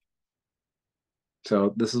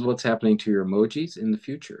 So this is what's happening to your emojis in the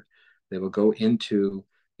future. They will go into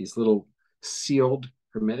these little sealed,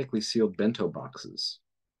 hermetically sealed bento boxes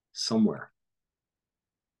somewhere.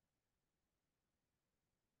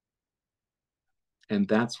 And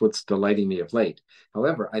that's what's delighting me of late.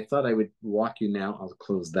 However, I thought I would walk you now. I'll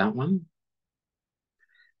close that one.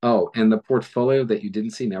 Oh, and the portfolio that you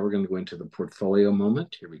didn't see. Now we're going to go into the portfolio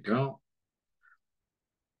moment. Here we go.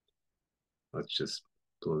 Let's just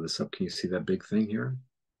blow this up. Can you see that big thing here?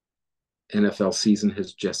 NFL season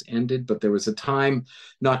has just ended, but there was a time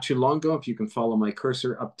not too long ago, if you can follow my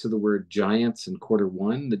cursor up to the word Giants in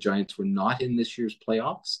Q1, the Giants were not in this year's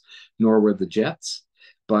playoffs, nor were the Jets.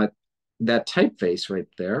 But that typeface right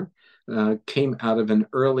there came out of an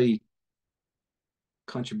early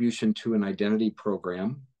contribution to an identity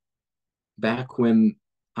program back when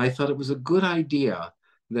I thought it was a good idea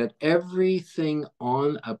that everything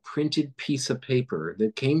on a printed piece of paper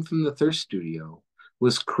that came from the Thirst Studio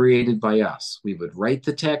was created by us. We would write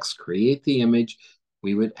the text, create the image.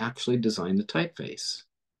 We would actually design the typeface.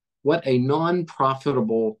 What a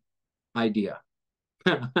non-profitable idea.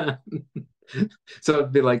 So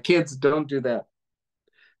it'd be like, kids, don't do that.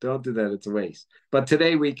 Don't do that. It's a waste. But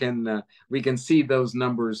today we can see those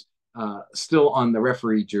numbers still on the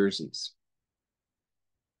referee jerseys.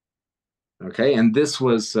 Okay, and this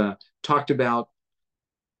was talked about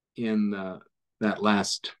in that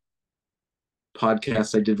last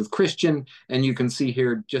podcast I did with Christian, and you can see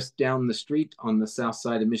here just down the street on the south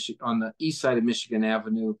side of Michigan, on the east side of Michigan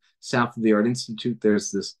Avenue, south of the Art Institute, there's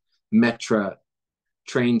this Metra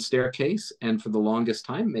train staircase, and for the longest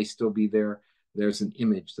time, may still be there. There's an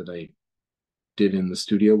image that I did in the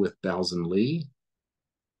studio with Balzan Lee,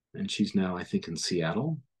 and she's now, I think, in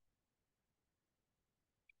Seattle.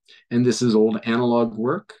 And this is old analog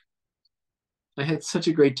work. I had such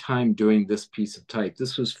a great time doing this piece of type.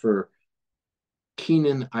 This was for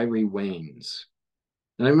Keenan Ivory Waynes.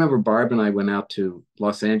 And I remember Barb and I went out to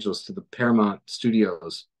Los Angeles to the Paramount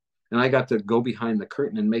Studios, and I got to go behind the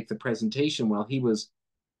curtain and make the presentation while he was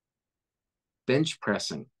bench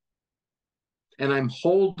pressing. And I'm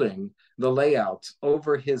holding the layouts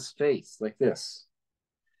over his face like this.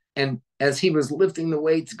 And as he was lifting the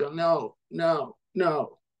weights, go, no, no,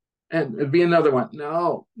 no. And it'd be another one,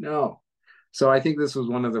 no, no. So I think this was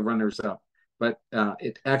one of the runners up, but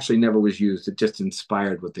it actually never was used. It just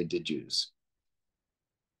inspired what they did use.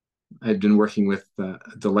 I'd been working with a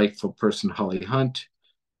delightful person, Holly Hunt,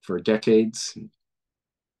 for decades.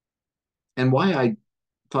 And why I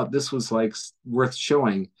thought this was like worth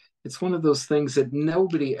showing, it's one of those things that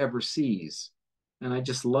nobody ever sees. And I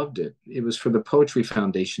just loved it. It was for the Poetry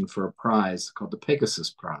Foundation for a prize called the Pegasus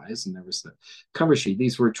Prize. And there was the cover sheet.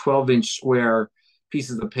 These were 12-inch square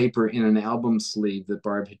pieces of paper in an album sleeve that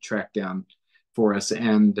Barb had tracked down for us.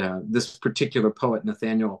 And this particular poet,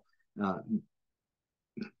 Nathaniel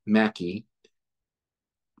Mackey,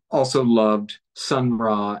 also loved Sun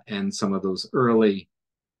Ra and some of those early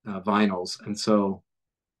vinyls. And so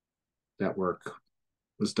that work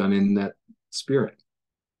was done in that spirit.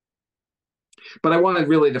 But I wanted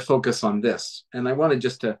really to focus on this. And I wanted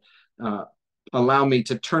just to allow me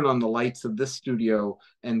to turn on the lights of this studio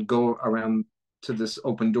and go around to this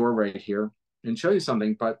open door right here and show you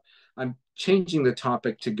something. But I'm changing the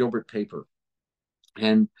topic to Gilbert Paper.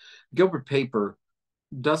 And Gilbert Paper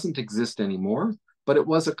doesn't exist anymore, but it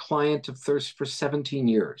was a client of Thirst for 17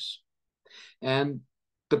 years. And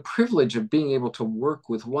the privilege of being able to work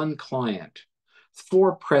with one client,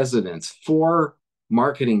 4 presidents, 4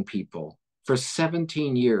 marketing people for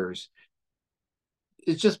 17 years,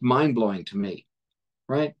 it's just mind-blowing to me,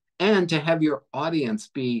 right? And to have your audience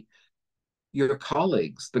be your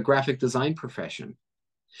colleagues, the graphic design profession.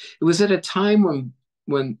 It was at a time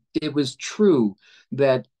when it was true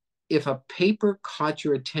that if a paper caught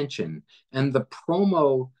your attention and the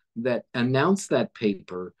promo that announced that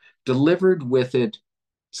paper delivered with it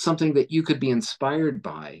something that you could be inspired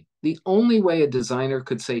by, the only way a designer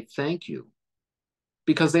could say thank you,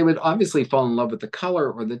 because they would obviously fall in love with the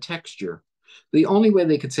color or the texture, the only way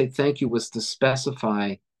they could say thank you was to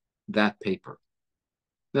specify that paper.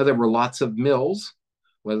 Now, there were lots of mills,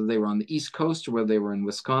 whether they were on the East Coast or whether they were in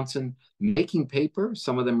Wisconsin, making paper.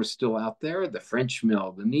 Some of them are still out there, the French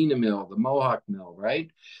mill, the Neenah mill, the Mohawk mill, right?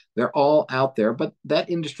 They're all out there, but that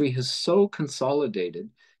industry has so consolidated.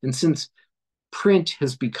 And since print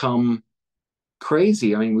has become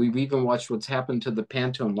crazy, I mean, we've even watched what's happened to the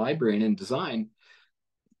Pantone library and in design,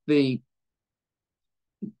 the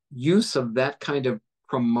use of that kind of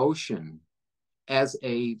promotion as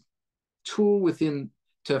a tool within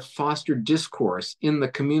to foster discourse in the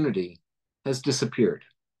community has disappeared.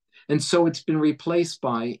 And so it's been replaced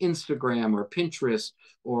by Instagram or Pinterest,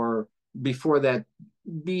 or before that,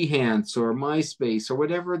 Behance or MySpace or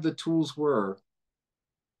whatever the tools were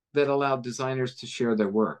that allowed designers to share their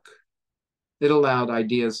work. It allowed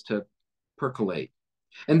ideas to percolate.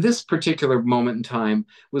 And this particular moment in time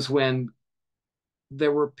was when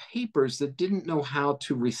there were papers that didn't know how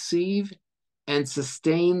to receive and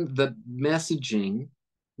sustain the messaging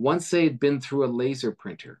once they had been through a laser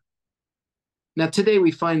printer. Now, today we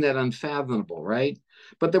find that unfathomable, right?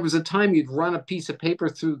 But there was a time you'd run a piece of paper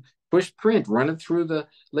through push print, run it through the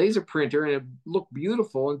laser printer, and it looked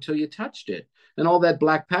beautiful until you touched it. And all that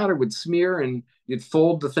black powder would smear, and you'd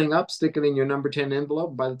fold the thing up, stick it in your number 10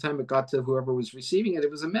 envelope. By the time it got to whoever was receiving it, it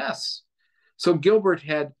was a mess. So Gilbert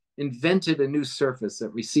had invented a new surface that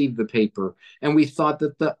received the paper. And we thought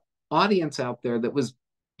that the audience out there that was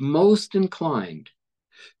most inclined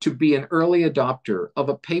to be an early adopter of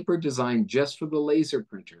a paper designed just for the laser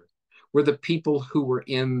printer were the people who were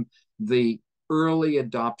in the early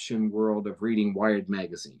adoption world of reading Wired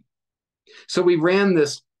magazine. So we ran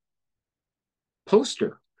this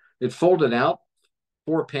poster. It folded out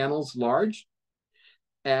 4 panels large,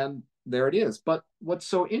 and there it is. But what's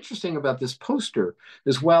so interesting about this poster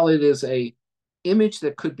is while it is a image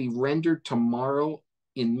that could be rendered tomorrow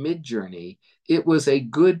in Midjourney, it was a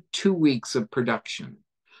good 2 weeks of production.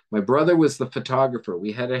 My brother was the photographer.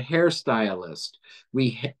 We had a hairstylist.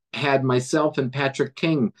 We had myself and Patrick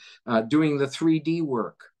King doing the 3D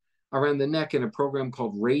work around the neck in a program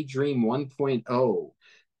called Ray Dream 1.0.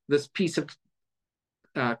 This piece of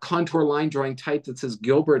contour line drawing type that says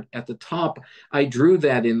Gilbert at the top, I drew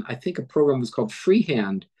that in, I think a program was called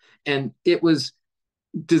Freehand, and it was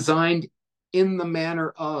designed in the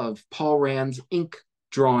manner of Paul Rand's ink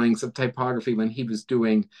drawings of typography when he was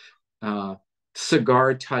doing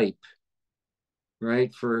cigar type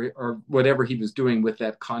right? Or whatever he was doing with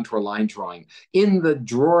that contour line drawing. In the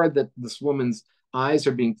drawer that this woman's eyes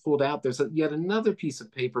are being pulled out, there's yet another piece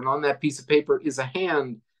of paper. And on that piece of paper is a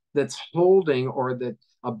hand that's holding, or that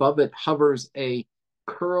above it hovers, a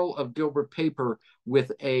curl of Gilbert paper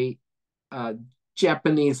with a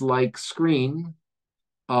Japanese-like screen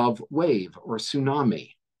of wave or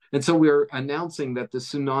tsunami. And so we're announcing that the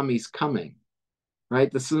tsunami's coming,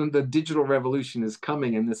 right? The digital revolution is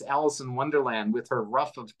coming, and this Alice in Wonderland with her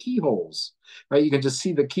rough of keyholes, right? You can just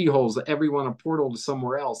see the keyholes, every one a portal to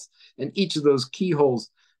somewhere else. And each of those keyholes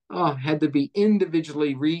had to be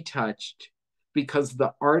individually retouched because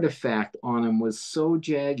the artifact on them was so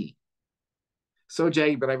jaggy. So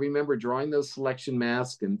jaggy, but I remember drawing those selection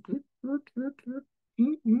masks and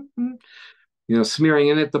smearing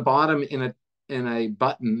in at the bottom in a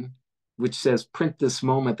button which says "Print this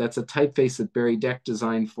moment." That's a typeface that Barry Deck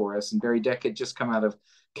designed for us, and Barry Deck had just come out of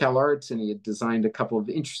CalArts, and he had designed a couple of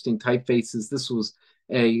interesting typefaces. This was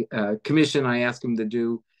a commission I asked him to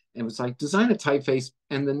do, and it was like, design a typeface,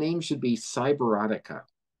 and the name should be Cyberotica.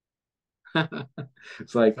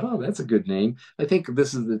 It's like, oh, that's a good name. I think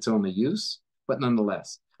this is its only use, but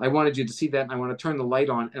nonetheless, I wanted you to see that, and I want to turn the light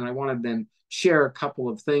on, and I want to then share a couple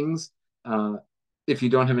of things. If you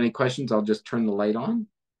don't have any questions, I'll just turn the light on.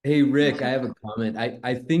 Hey, Rick, I have a comment.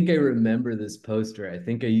 I think I remember this poster. I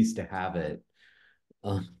think I used to have it.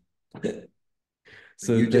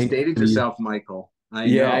 So you just dated yourself, Michael. I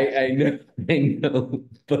know. I know, I know.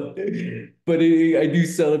 But I do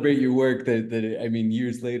celebrate your work. That I mean,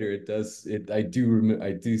 years later, I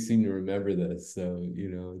do seem to remember this. So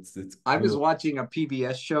it's cool. I was watching a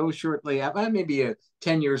PBS show shortly after, maybe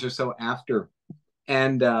 10 years or so after,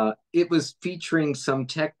 and it was featuring some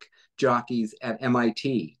tech jockeys at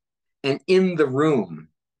MIT. And in the room,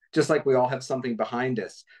 just like we all have something behind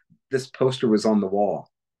us, this poster was on the wall.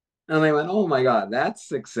 And I went, oh my God, that's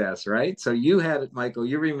success, right? So you had it, Michael,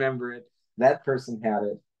 you remember it, that person had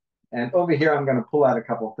it. And over here, I'm going to pull out a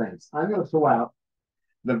couple of things. I'm going to pull out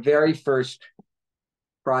the very first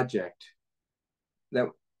project that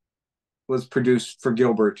was produced for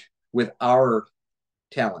Gilbert with our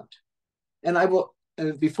talent. And I will,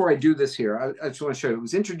 before I do this here, I just want to show you, it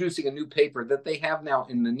was introducing a new paper that they have now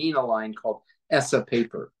in the Nina line called ESSA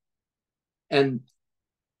paper. And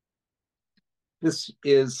this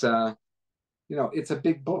is, it's a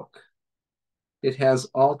big book. It has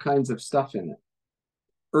all kinds of stuff in it.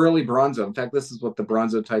 Early Bronzo. In fact, this is what the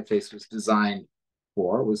Bronzo typeface was designed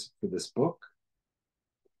for, was for this book.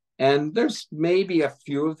 And there's maybe a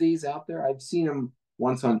few of these out there. I've seen them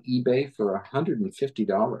once on eBay for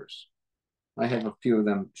 $150. I have a few of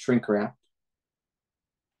them shrink wrapped.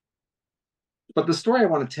 But the story I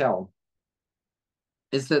want to tell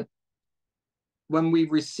is that when we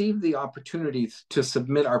received the opportunity to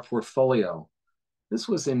submit our portfolio, this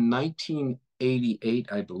was in 1988,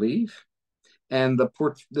 I believe. And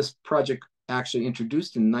this project actually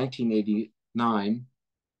introduced in 1989.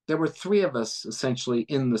 There were three of us essentially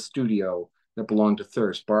in the studio that belonged to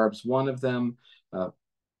Thirst. Barb's one of them, a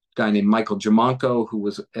guy named Michael Jamonko, who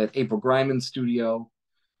was at April Greiman's studio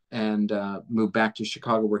and moved back to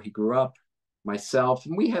Chicago where he grew up, myself.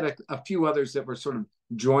 And we had a few others that were sort of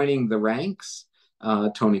joining the ranks.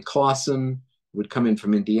 Tony Clausen would come in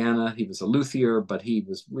from Indiana. He was a luthier, but he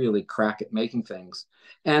was really crack at making things.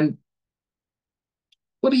 And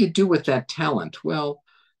what do you do with that talent? Well,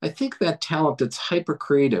 I think that talent that's hyper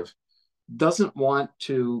creative doesn't want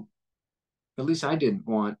to, at least I didn't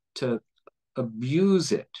want to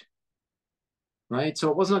abuse it, right?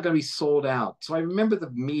 So it wasn't going to be sold out. So I remember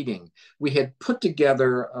the meeting. We had put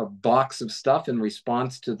together a box of stuff in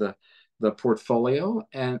response to the portfolio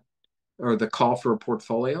or the call for a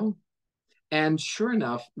portfolio. And sure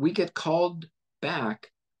enough, we get called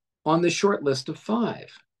back on the short list of 5.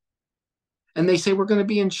 And they say, we're going to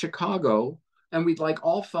be in Chicago, and we'd like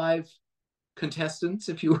all 5 contestants,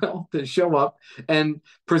 if you will, to show up and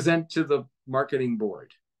present to the marketing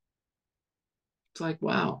board. It's like,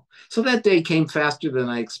 wow. So that day came faster than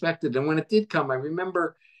I expected. And when it did come, I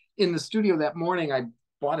remember in the studio that morning, I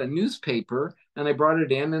bought a newspaper and I brought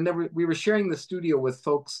it in, and we were sharing the studio with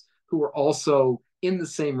folks who were also in the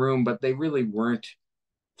same room, but they really weren't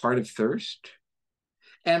part of Thirst.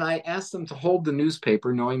 And I asked them to hold the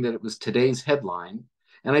newspaper, knowing that it was today's headline.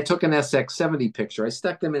 And I took an SX70 picture. I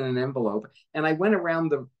stuck them in an envelope, and I went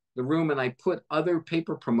around the room and I put other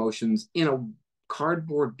paper promotions in a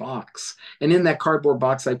cardboard box. And in that cardboard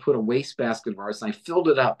box, I put a wastebasket of ours, and I filled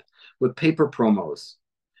it up with paper promos.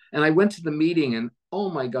 And I went to the meeting, and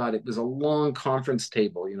oh my God, it was a long conference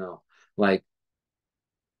table, like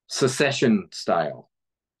secession style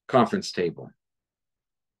conference table.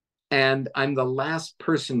 And I'm the last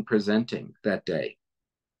person presenting that day.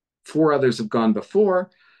 4 others have gone before.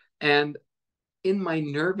 And in my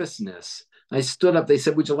nervousness, I stood up. They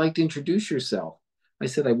said, "Would you like to introduce yourself?" I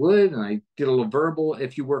said I would. And I did a little verbal.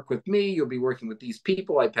 "If you work with me, you'll be working with these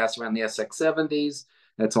people." I pass around the SX70s.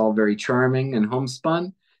 That's all very charming and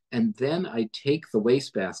homespun. And then I take the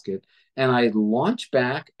wastebasket and I launch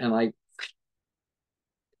back and I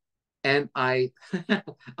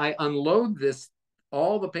I unload this,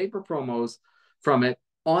 all the paper promos from it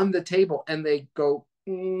on the table, and they go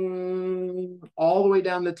all the way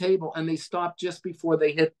down the table, and they stop just before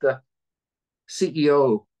they hit the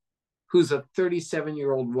CEO, who's a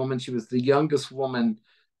 37-year-old woman. She was the youngest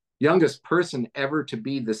person ever to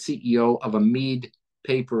be the CEO of a Mead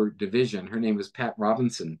paper division. Her name was Pat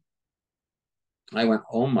Robinson. I went,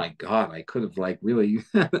 oh my God, I could have like really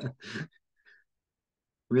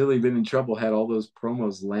really been in trouble had all those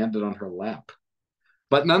promos landed on her lap.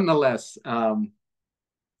 But nonetheless,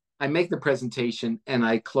 I make the presentation and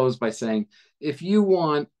I close by saying, if you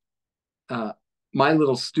want my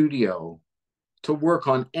little studio to work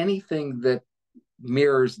on anything that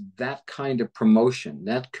mirrors that kind of promotion,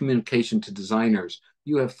 that communication to designers,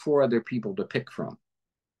 you have 4 other people to pick from.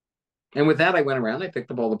 And with that, I went around, I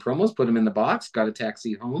picked up all the promos, put them in the box, got a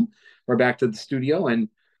taxi home. We're back to the studio, and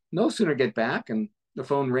no sooner get back and the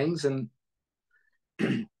phone rings and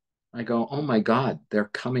I go, oh my God, they're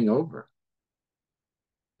coming over.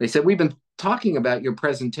 They said, "We've been talking about your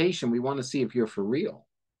presentation. We want to see if you're for real."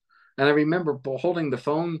 And I remember holding the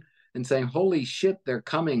phone and saying, holy shit, they're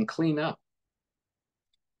coming, clean up.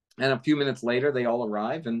 And a few minutes later, they all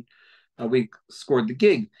arrive and we scored the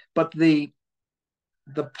gig. But the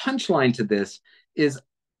punchline to this is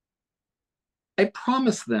I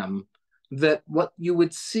promised them that what you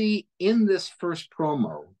would see in this first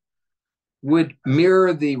promo would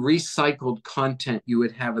mirror the recycled content you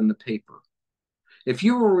would have in the paper. If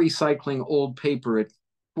you were recycling old paper at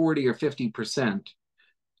 40 or 50%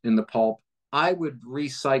 in the pulp, I would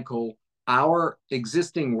recycle our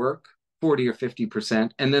existing work 40 or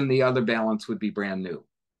 50%, and then the other balance would be brand new,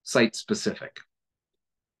 site specific.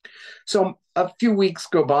 So a few weeks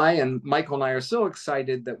go by, and Michael and I are so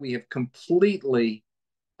excited that we have completely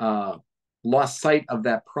lost sight of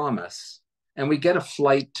that promise. And we get a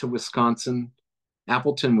flight to Wisconsin,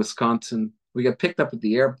 Appleton, Wisconsin. We get picked up at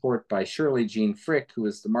the airport by Shirley Jean Frick, who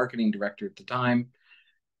was the marketing director at the time.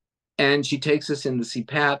 And she takes us in to see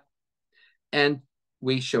Pat, and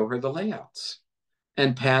we show her the layouts.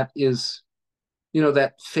 And Pat is, you know,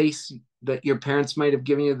 that face that your parents might have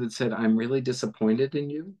given you that said, "I'm really disappointed in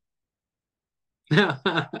you."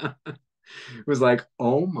 It was like,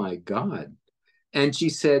 oh my God. And she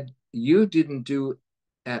said, "You didn't do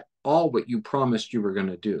at all what you promised you were going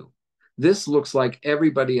to do. This looks like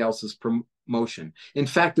everybody else's promotion." In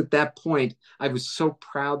fact, at that point, I was so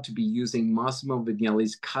proud to be using Massimo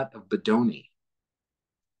Vignelli's cut of Bodoni.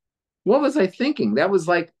 What was I thinking? That was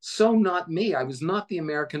like so not me. I was not the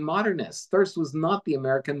American modernist. Thirst was not the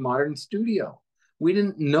American modern studio. We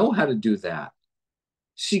didn't know how to do that.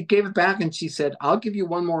 She gave it back and she said, "I'll give you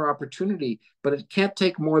one more opportunity, but it can't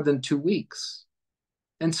take more than 2 weeks."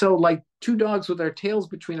 And so, like 2 dogs with our tails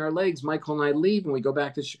between our legs, Michael and I leave and we go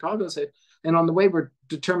back to Chicago. And on the way, we're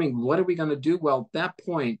determining what are we going to do? Well, at that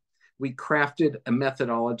point, we crafted a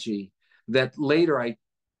methodology that later I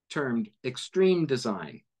termed extreme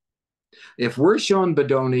design. If we're showing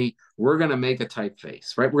Bodoni, we're going to make a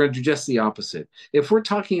typeface, right? We're going to do just the opposite. If we're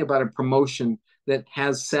talking about a promotion that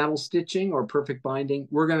has saddle stitching or perfect binding,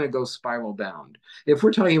 we're going to go spiral bound. If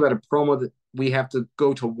we're talking about a promo that we have to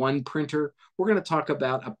go to one printer, we're going to talk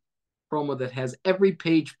about a promo that has every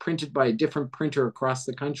page printed by a different printer across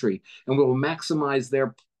the country, and we will maximize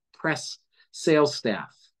their press sales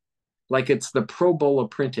staff like it's the Pro Bowl of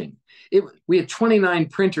printing. We had 29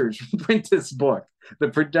 printers print this book. The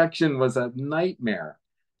production was a nightmare,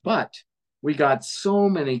 but we got so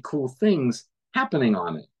many cool things happening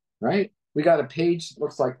on it, right? We got a page that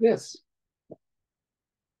looks like this.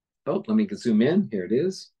 Oh, let me zoom in. Here it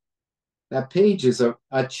is. That page is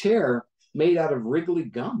a chair made out of Wrigley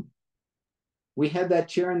gum. We had that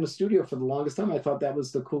chair in the studio for the longest time. I thought that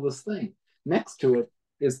was the coolest thing. Next to it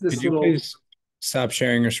is this Could you little... please stop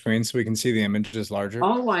sharing your screen so we can see the images larger?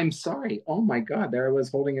 Oh, I'm sorry. Oh my God, there I was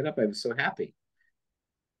holding it up. I was so happy.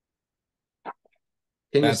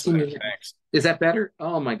 Can you see me? Thanks. Is that better?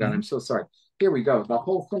 Oh my God, I'm so sorry. Here we go. The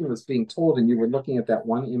whole thing was being told and you were looking at that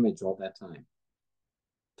one image all that time.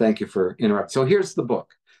 Thank you for interrupting. So here's the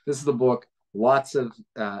book. This is the book. Lots of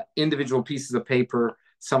individual pieces of paper,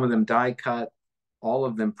 some of them die cut, all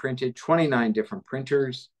of them printed, 29 different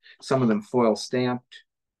printers, some of them foil stamped.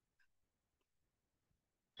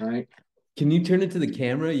 All right, Can you turn it to the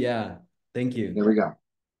camera? Yeah. Thank there you. we go.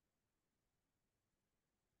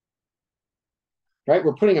 Right,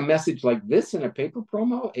 we're putting a message like this in a paper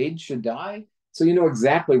promo, age should die. So you know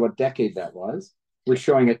exactly what decade that was. We're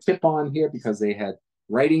showing a tip on here because they had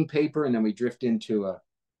writing paper, and then we drift into a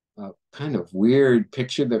kind of weird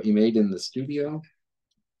picture that we made in the studio.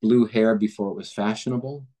 Blue hair before it was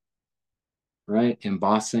fashionable, right?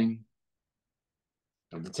 Embossing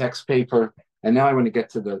of the text paper. And now I want to get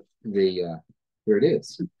to the here it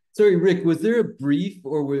is. Sorry, Rick, was there a brief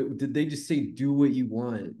or did they just say, do what you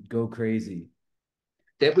want, go crazy?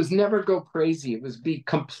 It was never go crazy. It was be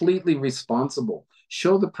completely responsible.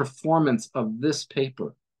 Show the performance of this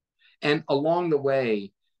paper. And along the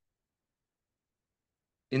way,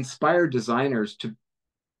 inspire designers to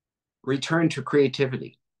return to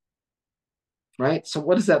creativity. Right? So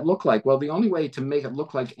what does that look like? Well, the only way to make it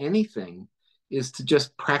look like anything is to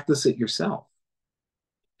just practice it yourself.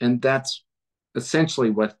 And that's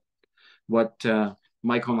essentially what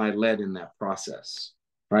Michael and I led in that process.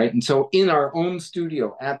 Right? And so in our own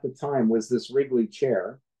studio at the time was this Wrigley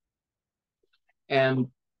chair. And,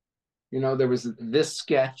 you know, there was this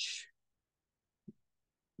sketch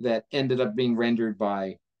that ended up being rendered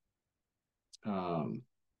by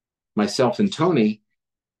myself and Tony.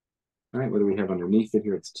 All right, what do we have underneath it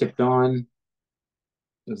here? It's tipped on.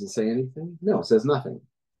 Does it say anything? No, it says nothing.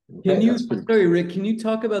 Okay, Can you, that's pretty sorry, Rick, can you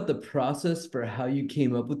talk about the process for how you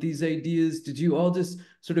came up with these ideas? Did you all just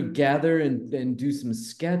sort of gather and do some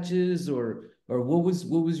sketches, or what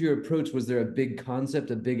was your approach? Was there a big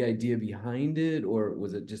concept, a big idea behind it, or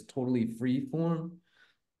was it just totally free form?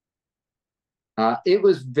 It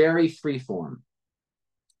was very free form.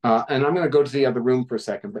 And I'm going to go to the other room for a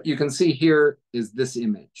second, but you can see here is this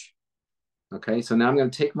image. Okay, so now I'm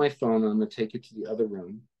going to take my phone and I'm going to take it to the other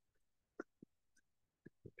room.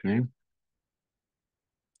 Okay.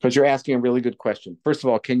 Because you're asking a really good question. First of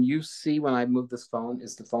all, can you see when I move this phone?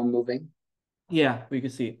 Is the phone moving? Yeah, we can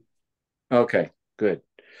see. Okay, good.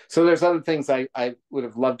 So there's other things I would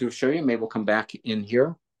have loved to show you. Maybe we'll come back in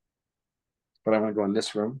here. But I want to go in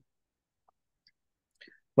this room.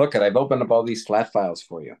 Look, I've opened up all these flat files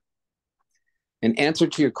for you. In answer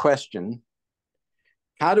to your question,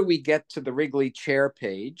 how do we get to the Wrigley chair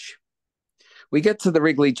page? We get to the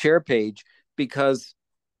Wrigley chair page because,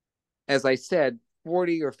 as I said,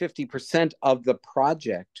 40 or 50% of the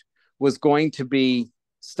project was going to be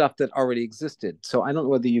stuff that already existed. So I don't know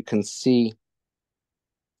whether you can see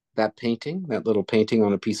that painting, that little painting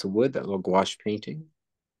on a piece of wood, that little gouache painting.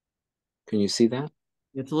 Can you see that?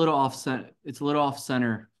 It's a little offset. It's a little off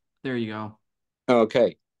center. There you go.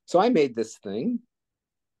 Okay. So I made this thing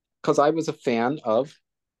because I was a fan of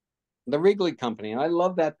the Wrigley Company, and I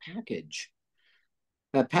love that package.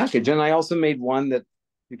 And I also made one that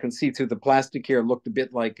you can see through the plastic here, looked a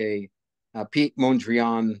bit like a Pete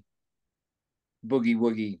Mondrian Boogie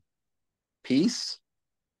Woogie piece,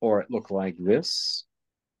 or it looked like this,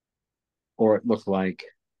 or it looked like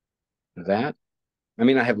that. I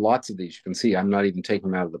mean, I have lots of these. You can see I'm not even taking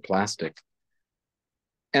them out of the plastic.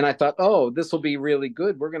 And I thought, oh, this will be really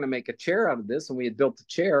good. We're going to make a chair out of this. And we had built the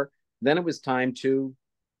chair. Then it was time to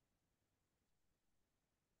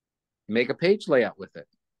make a page layout with it.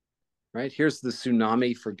 Right? Here's the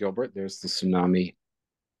tsunami for Gilbert. There's the tsunami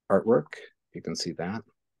artwork. You can see that.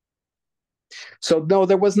 So no,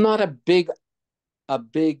 there was not a big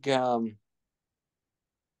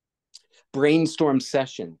brainstorm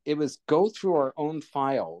session. It was go through our own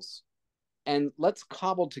files and let's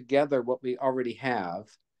cobble together what we already have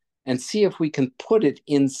and see if we can put it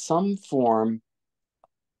in some form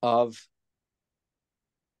of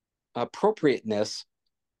appropriateness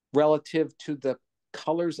relative to the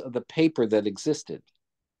colors of the paper that existed.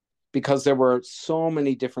 Because there were so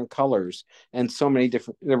many different colors and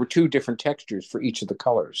there were two different textures for each of the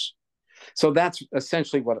colors. So that's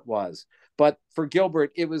essentially what it was. But for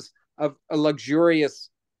Gilbert, it was a luxurious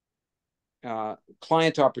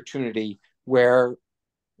client opportunity where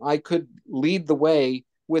I could lead the way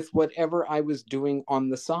with whatever I was doing on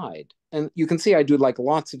the side. And you can see I do like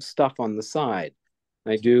lots of stuff on the side.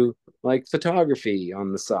 I do like photography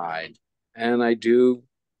on the side, and I do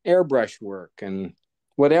airbrush work and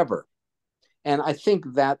whatever. And I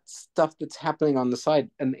think that stuff that's happening on the side,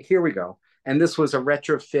 and here we go. And this was a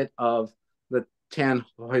retrofit of the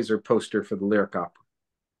Tannhäuser poster for the Lyric Opera.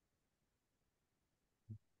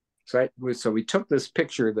 So we took this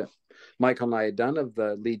picture that Michael and I had done of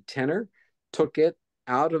the lead tenor, took it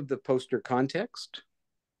out of the poster context,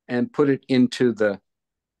 and put it into the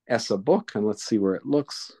ESSA book. And let's see what it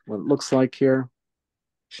looks like here.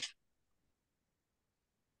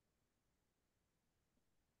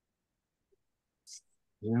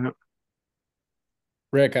 Yeah.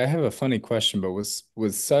 Rick, I have a funny question, but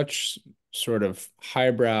with such sort of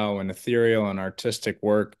highbrow and ethereal and artistic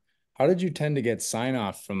work, how did you tend to get sign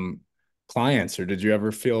off from clients, or did you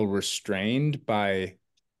ever feel restrained by,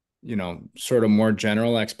 sort of more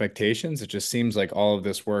general expectations? It just seems like all of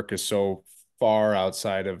this work is so far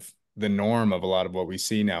outside of the norm of a lot of what we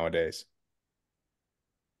see nowadays.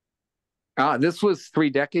 This was 3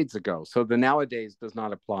 decades ago, so the nowadays does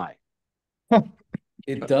not apply.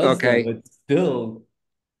 It does though, Okay. but still.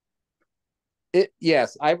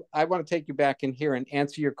 Yes, I want to take you back in here and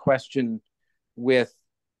answer your question with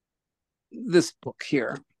this book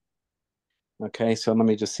here. Okay, so let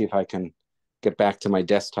me just see if I can get back to my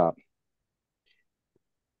desktop.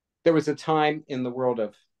 There was a time in the world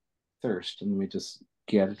of thirst, and let me just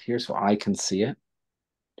get it here so I can see it.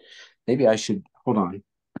 Maybe I should, hold on.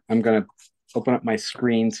 I'm going to open up my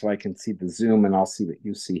screen so I can see the zoom, and I'll see what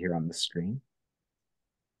you see here on the screen.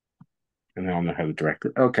 And then I'll know how to direct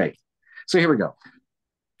it. Okay, so here we go.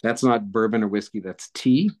 That's not bourbon or whiskey, that's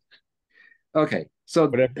tea. Okay, so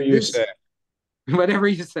Whatever you say. Whatever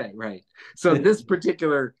you say, right. So this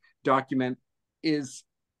particular document is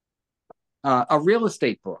a real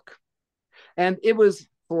estate book. And it was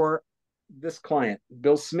for this client,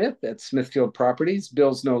 Bill Smith at Smithfield Properties.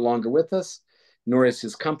 Bill's no longer with us, nor is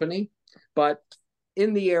his company. But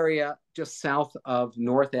in the area just south of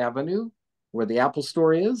North Avenue, where the Apple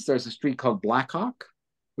Store is, there's a street called Blackhawk,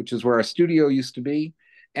 which is where our studio used to be.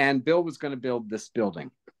 And Bill was going to build this building.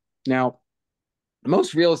 Now,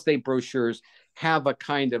 most real estate brochures have a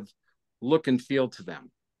kind of look and feel to them,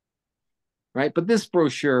 right? But this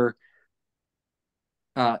brochure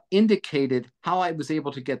indicated how I was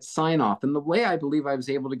able to get sign off. And the way I believe I was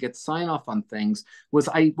able to get sign off on things was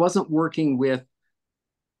I wasn't working with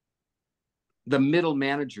the middle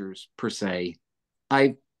managers per se.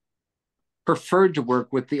 I preferred to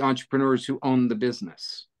work with the entrepreneurs who own the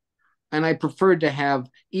business. And I preferred to have,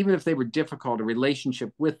 even if they were difficult, a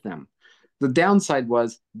relationship with them. The downside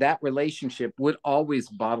was that relationship would always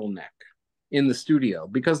bottleneck in the studio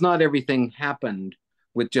because not everything happened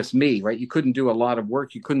with just me, right? You couldn't do a lot of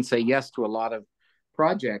work. You couldn't say yes to a lot of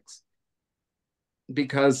projects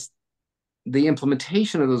because the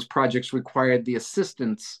implementation of those projects required the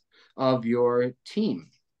assistance of your team,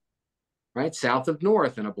 right? South of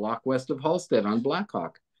North and a block west of Halstead on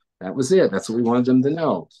Blackhawk. That was it. That's what we wanted them to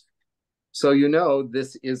know. So,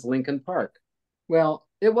 this is Lincoln Park. Well,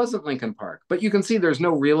 it wasn't Lincoln Park, but you can see there's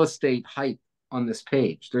no real estate hype on this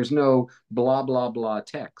page. There's no blah, blah, blah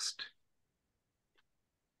text,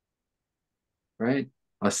 right?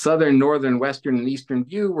 A southern, northern, western, and eastern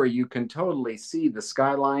view where you can totally see the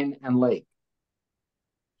skyline and lake.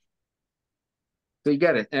 So you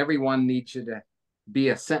get it. Everyone needs you to be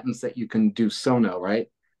a sentence that you can do sono, right?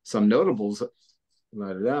 Some notables,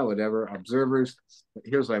 whatever, observers. But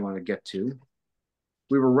here's what I want to get to.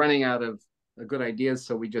 We were running out of good ideas,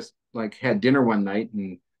 so we just had dinner one night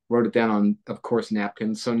and wrote it down on, of course,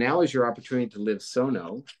 napkins. So now is your opportunity to live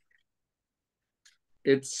sono.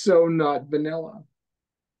 It's so not vanilla.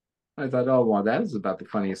 I thought, oh, wow, that is about the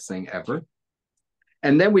funniest thing ever.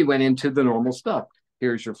 And then we went into the normal stuff.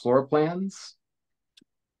 Here's your floor plans,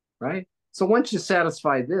 right? So once you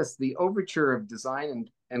satisfy this, the overture of design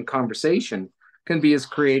and conversation can be as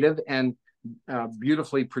creative and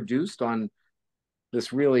beautifully produced on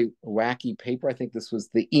this really wacky paper. I think this was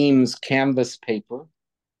the Eames canvas paper.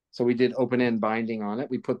 So we did open-end binding on it.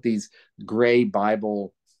 We put these gray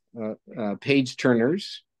Bible page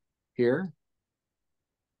turners here.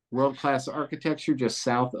 World-class architecture just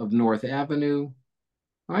south of North Avenue.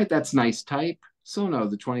 All right, that's nice type. Sono,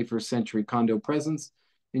 the 21st century condo presence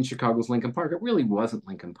in Chicago's Lincoln Park. It really wasn't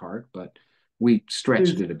Lincoln Park, but we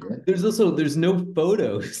stretched it a bit. There's no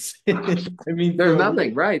photos. I mean, there's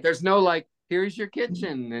nothing, right? There's no here's your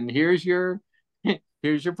kitchen and here's your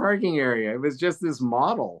parking area. It was just this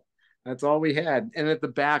model. That's all we had. And at the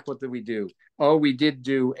back, what did we do? Oh, we did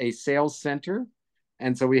do a sales center.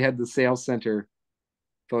 And so we had the sales center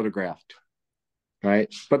photographed,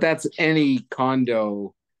 right? But that's any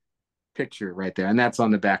condo picture right there. And that's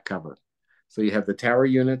on the back cover. So you have the tower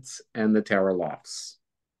units and the tower lofts.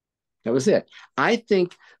 That was it. I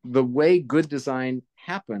think the way good design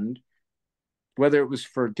happened, whether it was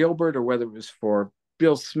for Gilbert or whether it was for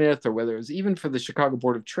Bill Smith or whether it was even for the Chicago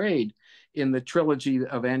Board of Trade in the trilogy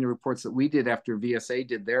of annual reports that we did after VSA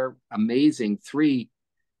did their amazing 3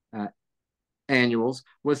 annuals,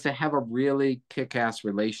 was to have a really kick-ass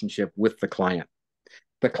relationship with the client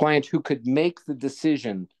who could make the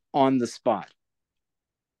decision on the spot,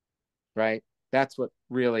 right? That's what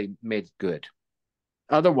really made it good.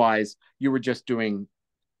 Otherwise, you were just doing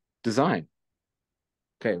design.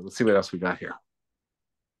 Okay, let's see what else we got here.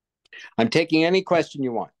 I'm taking any question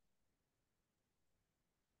you want.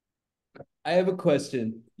 I have a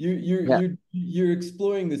question. Yeah. You're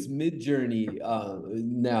exploring this mid journey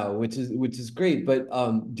now, which is great. But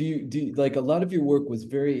do like a lot of your work was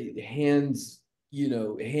very hand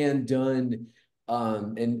done,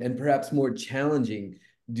 and perhaps more challenging.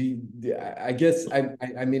 I guess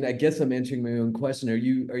I mean I guess I'm answering my own question. Are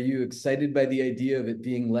you excited by the idea of it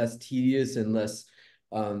being less tedious and less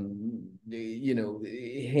hands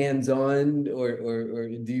on, or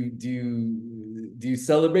do you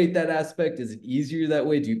celebrate that aspect? Is it easier that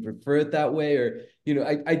way? Do you prefer it that way? Or,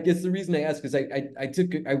 I guess the reason I ask is I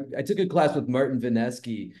took a class with Martin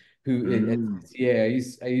Vinesky, who at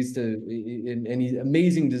CCA, I used to, and he's an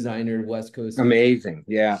amazing designer, West Coast. Amazing.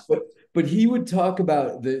 Yeah. But he would talk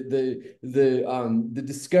about the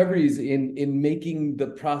discoveries in making the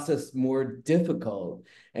process more difficult,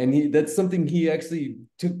 and that's something he actually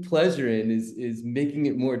took pleasure in, is making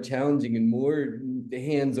it more challenging and more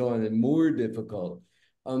hands-on and more difficult.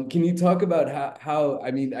 Can you talk about how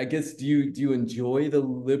I mean, I guess, do you enjoy the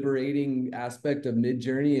liberating aspect of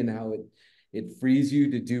Midjourney and how it frees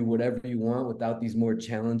you to do whatever you want without these more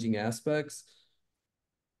challenging aspects?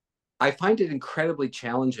 I find it incredibly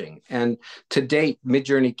challenging. And to date,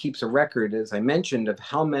 Midjourney keeps a record, as I mentioned, of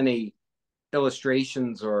how many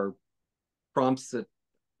illustrations or prompts that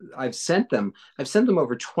I've sent them. I've sent them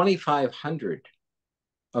over 2,500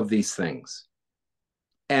 of these things.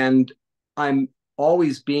 And I'm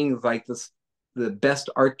always being like this, the best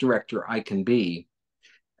art director I can be.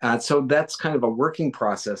 So that's kind of a working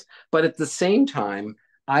process. But at the same time,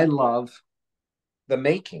 I love the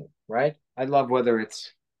making, right? I love whether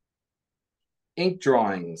it's ink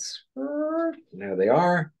drawings, there they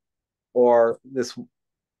are, or this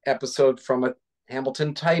episode from a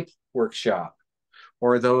Hamilton type workshop,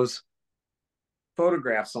 or those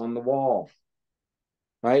photographs on the wall,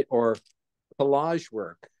 right? Or collage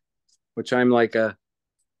work, which I'm like a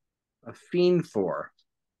fiend for,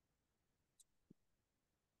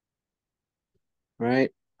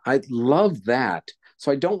 right? I love that.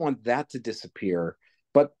 So I don't want that to disappear.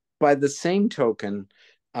 But by the same token,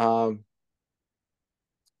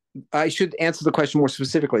 I should answer the question more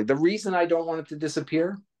specifically. The reason I don't want it to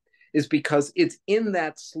disappear is because it's in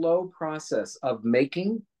that slow process of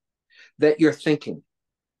making that you're thinking.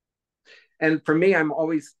 And for me, I'm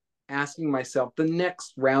always asking myself the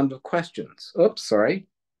next round of questions. Oops, sorry.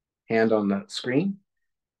 Hand on the screen.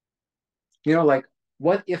 Like,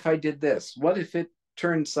 what if I did this? What if it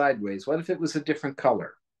turned sideways? What if it was a different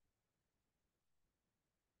color?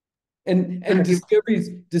 And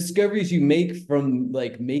discoveries you make from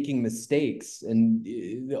like making mistakes and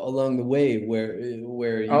along the way where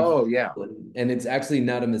you Oh, yeah. and it's actually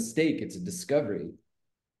not a mistake, it's a discovery.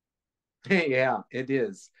 Yeah, it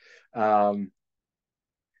is.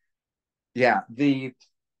 Yeah,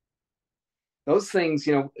 those things,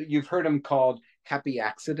 you've heard them called happy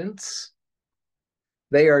accidents.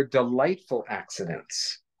 They are delightful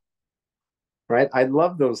accidents, right? I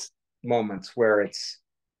love those moments where it's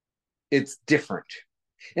different.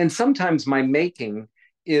 And sometimes my making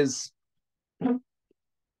is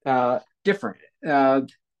different,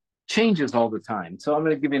 changes all the time. So I'm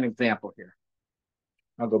going to give you an example here.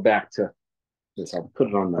 I'll go back to this. I'll put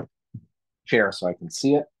it on the chair so I can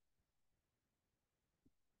see it.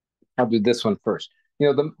 I'll do this one first.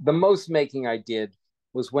 The most making I did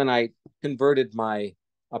was when I converted my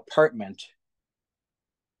apartment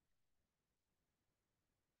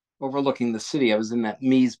overlooking the city. I was in that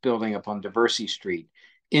Mies building up on Diversey Street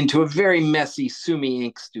into a very messy Sumi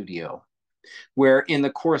ink studio, where in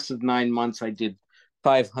the course of 9 months, I did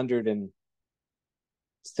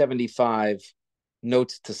 575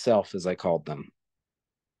 notes to self, as I called them,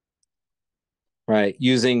 right?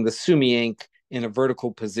 Using the Sumi ink in a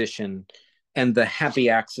vertical position, and the happy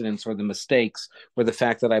accidents or the mistakes were the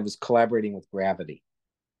fact that I was collaborating with gravity.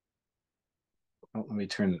 Oh, let me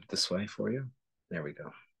turn it this way for you. There we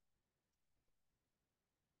go.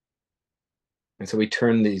 And so we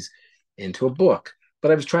turned these into a book.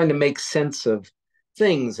 But I was trying to make sense of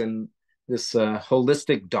things. And this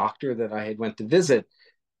holistic doctor that I had went to visit,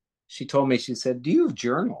 she told me, she said, "Do you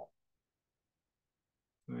journal?"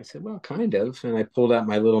 And I said, "Well, kind of." And I pulled out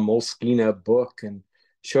my little Moleskine book and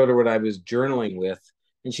showed her what I was journaling with.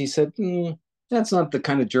 And she said, "That's not the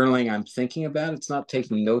kind of journaling I'm thinking about. It's not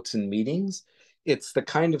taking notes in meetings. It's the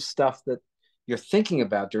kind of stuff that you're thinking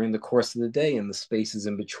about during the course of the day and the spaces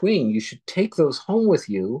in between. You should take those home with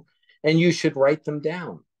you and you should write them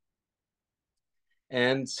down."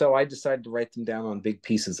 And so I decided to write them down on big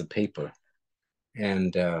pieces of paper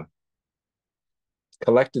and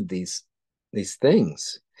collected these these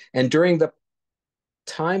things. And during the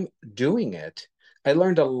time doing it, I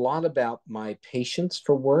learned a lot about my patience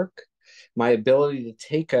for work, my ability to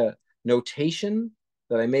take a notation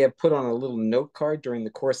that I may have put on a little note card during the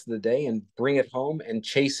course of the day and bring it home and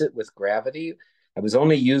chase it with gravity. I was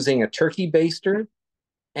only using a turkey baster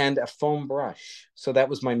and a foam brush. So that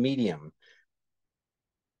was my medium.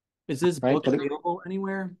 Is this Right, book available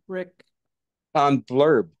anywhere, Rick? On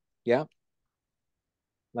Blurb. Yeah.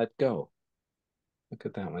 Let go. Look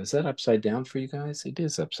at that one. Is that upside down for you guys? It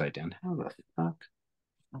is upside down. How the fuck?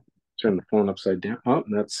 Turn the phone upside down. Oh,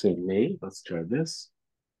 that's seeing me. Let's try this.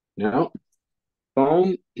 No.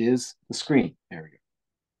 Phone is the screen. There we go.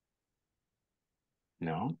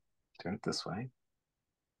 No. Turn it this way.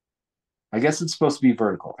 I guess it's supposed to be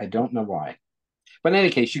vertical. I don't know why. But in any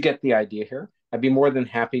case, you get the idea here. I'd be more than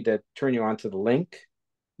happy to turn you on to the link.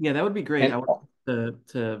 Yeah, that would be great. And I would love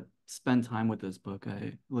to spend time with this book.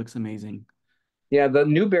 It looks amazing. yeah, the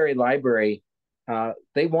Newberry Library,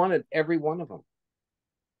 they wanted every one of them.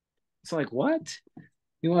 It's like, what?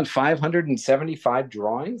 You want 575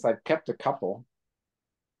 drawings? I've kept a couple.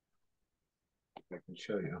 I can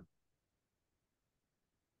show you.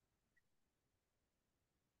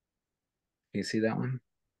 Can you see that one?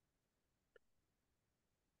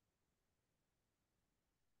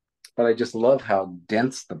 But I just love how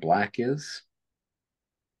dense the black is.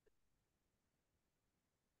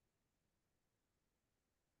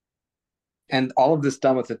 And all of this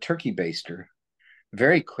done with a turkey baster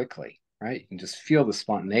very quickly, right? You can just feel the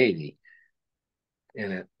spontaneity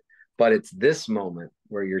in it. But it's this moment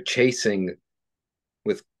where you're chasing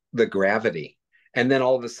with the gravity. And then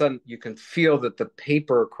all of a sudden you can feel that the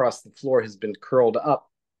paper across the floor has been curled up.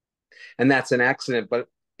 And that's an accident, but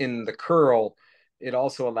in the curl, it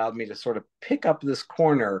also allowed me to sort of pick up this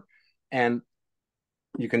corner, and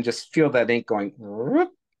you can just feel that ink going,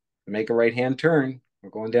 whoop, make a right-hand turn.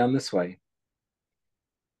 We're going down this way.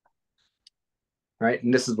 Right?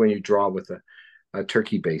 And this is when you draw with a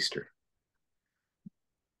turkey baster.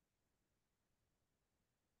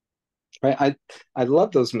 Right? I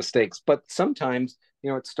love those mistakes, but sometimes,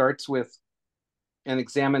 it starts with an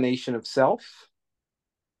examination of self,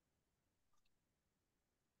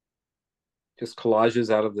 just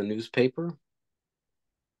collages out of the newspaper,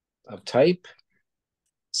 of type,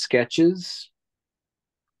 sketches,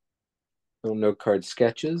 little note card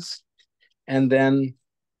sketches, and then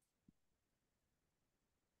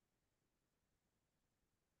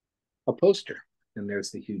a poster. And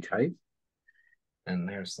there's the huge height, and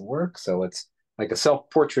there's the work. So it's like a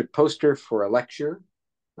self-portrait poster for a lecture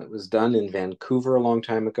that was done in Vancouver a long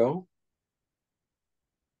time ago.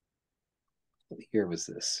 What year was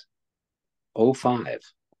this? 05.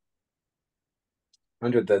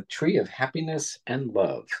 Under the tree of happiness and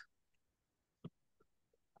love.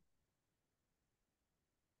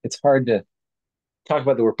 It's hard to talk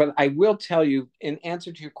about the work, but I will tell you, in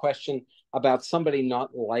answer to your question about somebody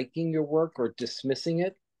not liking your work or dismissing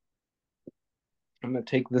it, I'm going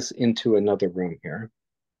to take this into another room here.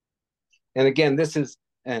 And again, this is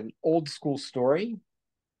an old school story,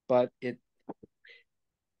 but it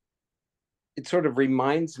sort of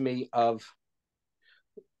reminds me of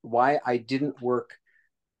why I didn't work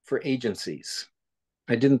for agencies.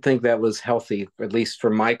 I didn't think that was healthy, at least for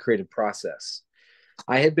my creative process.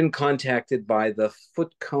 I had been contacted by the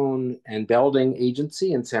Foot Cone and Belding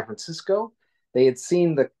Agency in San Francisco. They had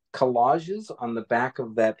seen the collages on the back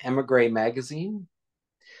of that Emigre magazine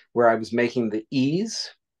where I was making the E's.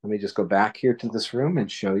 Let me just go back here to this room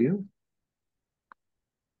and show you.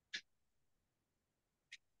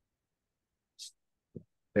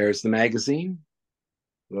 There's the magazine.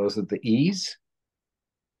 Those are the E's.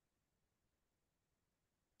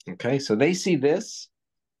 Okay, so they see this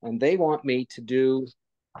and they want me to do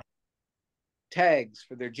tags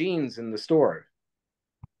for their jeans in the store.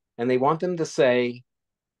 And they want them to say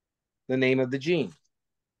the name of the jean,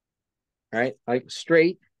 right? Like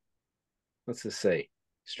straight, what's this say?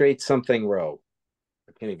 Straight something row.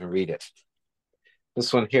 I can't even read it.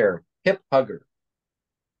 This one here, hip hugger.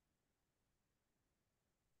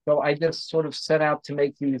 So I just sort of set out to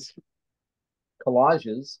make these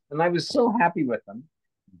collages, and I was so happy with them.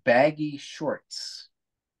 Baggy shorts,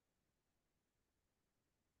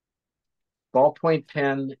 ballpoint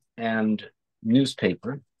pen, and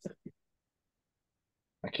newspaper.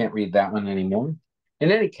 I can't read that one anymore.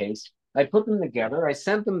 In any case, I put them together. I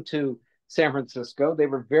sent them to San Francisco. They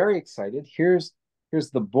were very excited. Here's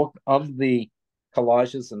the book of the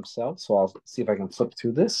collages themselves. So I'll see if I can flip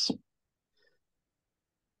through this.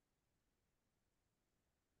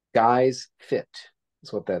 Guys Fit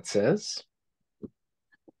is what that says.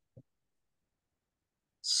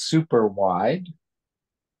 super wide,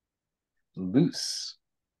 loose.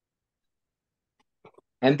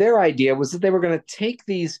 And their idea was that they were going to take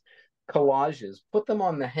these collages, put them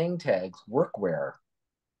on the hang tags, workwear,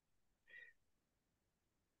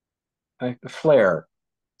 flair.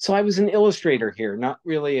 So I was an illustrator here, not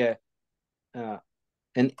really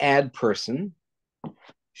an ad person.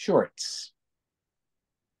 Shorts.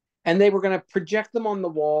 And they were going to project them on the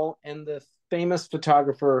wall, and the famous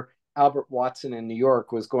photographer Albert Watson in New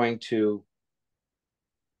York was going to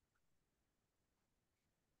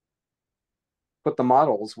put the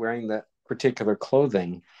models wearing that particular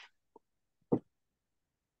clothing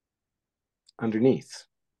underneath.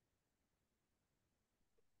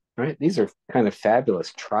 Right? These are kind of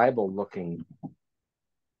fabulous, tribal looking.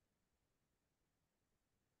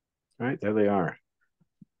 Right, there they are.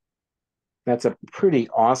 That's a pretty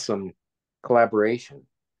awesome collaboration.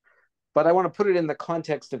 But I want to put it in the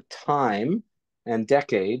context of time and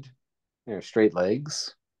decade. Straight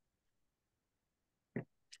legs.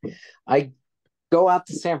 I go out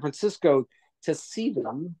to San Francisco to see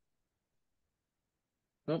them.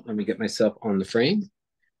 Oh, let me get myself on the frame.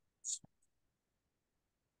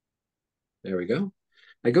 There we go.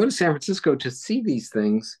 I go to San Francisco to see these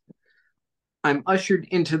things. I'm ushered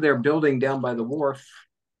into their building down by the wharf.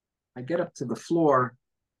 I get up to the floor,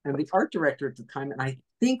 and the art director at the time, and I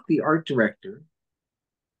think the art director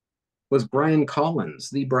was Brian Collins,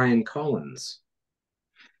 the Brian Collins.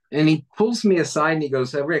 And he pulls me aside and he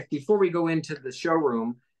goes, Rick, before we go into the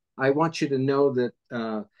showroom, I want you to know that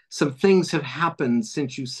some things have happened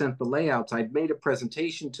since you sent the layouts. I'd made a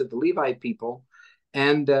presentation to the Levi people,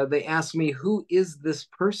 and they asked me, who is this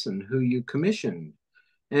person who you commissioned?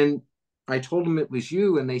 And I told them it was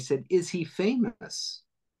you, and they said, is he famous?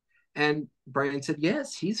 And Brian said,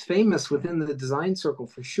 yes, he's famous within the design circle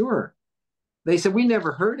for sure. They said, we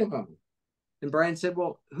never heard of him. And Brian said,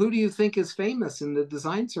 well, who do you think is famous in the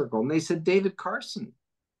design circle? And they said, David Carson.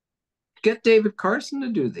 Get David Carson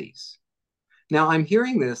to do these. Now I'm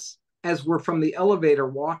hearing this as we're from the elevator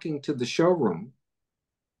walking to the showroom.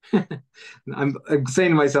 I'm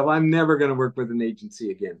saying to myself, I'm never going to work with an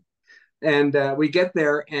agency again. And we get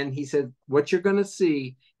there, and he said, what you're going to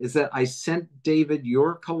see is that I sent David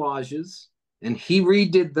your collages, and he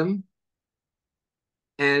redid them,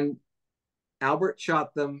 and Albert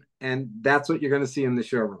shot them, and that's what you're going to see in the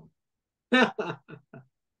showroom.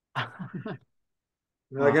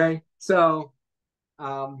 Okay, so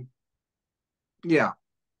yeah,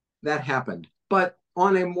 that happened. But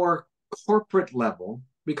on a more corporate level,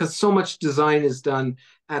 because so much design is done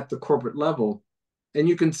at the corporate level, and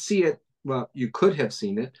you can see it, well, you could have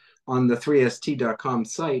seen it on the 3st.com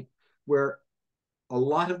site, where a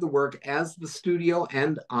lot of the work, as the studio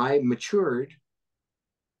and I matured,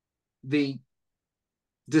 the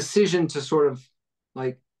decision to sort of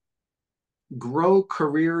like grow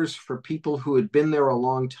careers for people who had been there a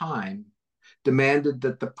long time demanded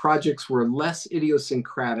that the projects were less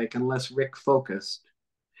idiosyncratic and less Rick focused.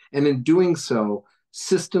 And in doing so,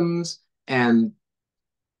 systems and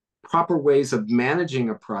proper ways of managing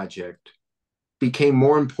a project became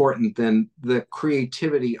more important than the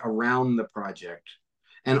creativity around the project.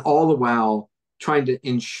 And all the while trying to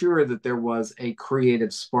ensure that there was a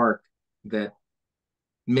creative spark that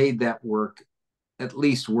made that work at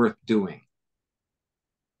least worth doing.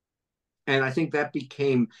 And I think that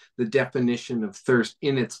became the definition of Thirst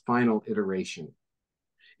in its final iteration.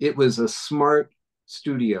 It was a smart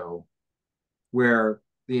studio where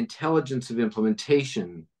the intelligence of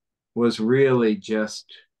implementation was really just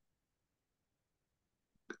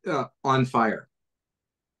on fire,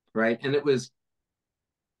 right? And it was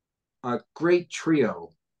a great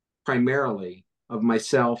trio, primarily of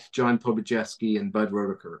myself, John Pobajewski, and Bud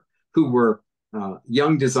Rodeker, who were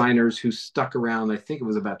young designers who stuck around. I think it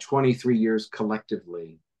was about 23 years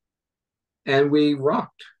collectively. And we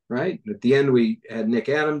rocked, right? At the end, we had Nick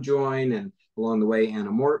Adam join, and along the way,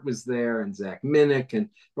 Anna Mort was there, and Zach Minnick, and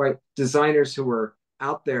right, designers who were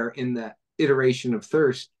out there in that iteration of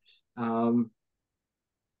Thirst,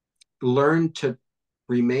 learned to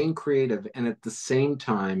remain creative and at the same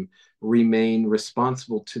time remain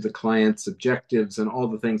responsible to the client's objectives and all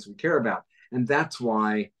the things we care about. And that's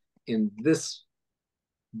why in this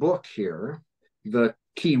book here, the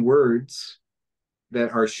key words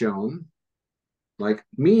that are shown, like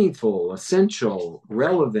meaningful, essential,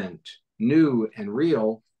 relevant, new, and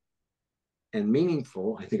real, and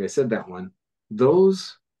meaningful, I think I said that one,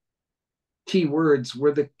 those key words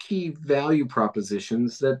were the key value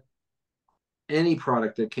propositions that any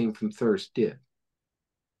product that came from Thirst did.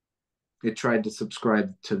 It tried to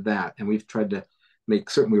subscribe to that, and we've tried to make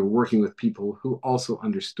certain we were working with people who also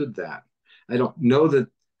understood that. I don't know that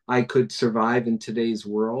I could survive in today's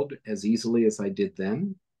world as easily as I did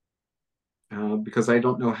then, because I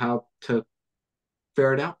don't know how to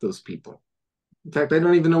ferret out those people. In fact, I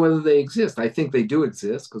don't even know whether they exist. I think they do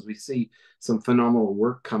exist because we see some phenomenal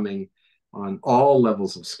work coming on all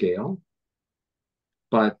levels of scale.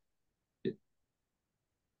 But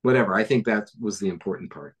whatever, I think that was the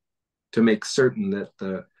important part, to make certain that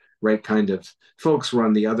the right kind of folks were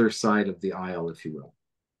on the other side of the aisle, if you will.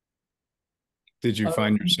 Did you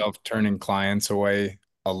find yourself turning clients away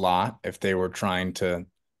a lot if they were trying to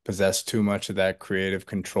possess too much of that creative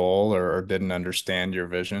control, or didn't understand your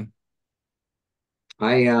vision?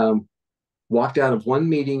 I walked out of one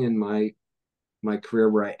meeting in my career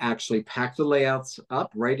where I actually packed the layouts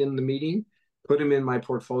up right in the meeting, put them in my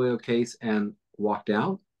portfolio case, and walked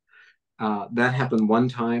out. That happened one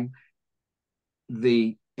time.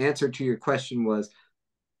 The answer to your question was,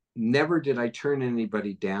 never did I turn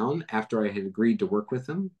anybody down after I had agreed to work with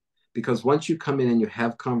them. Because once you come in and you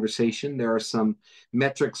have conversation, there are some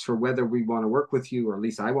metrics for whether we want to work with you, or at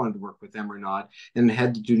least I wanted to work with them or not. And it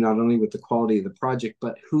had to do not only with the quality of the project,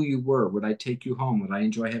 but who you were. Would I take you home? Would I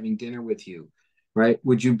enjoy having dinner with you? Right?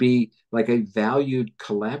 Would you be like a valued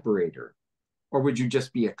collaborator, or would you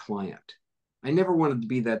just be a client? I never wanted to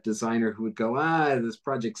be that designer who would go, this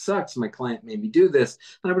project sucks. My client made me do this.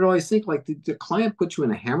 And I would always think, like, did the client put you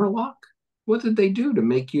in a hammerlock? What did they do to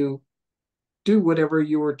make you do whatever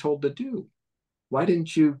you were told to do? Why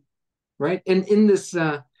didn't you, right? And in this,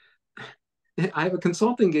 I have a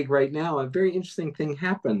consulting gig right now. A very interesting thing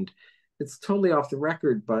happened. It's totally off the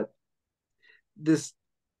record, but this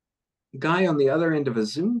guy on the other end of a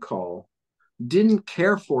Zoom call didn't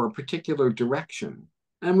care for a particular direction.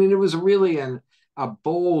 I mean, it was really a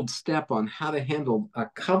bold step on how to handle a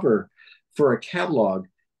cover for a catalog.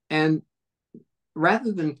 And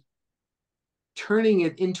rather than turning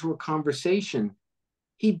it into a conversation,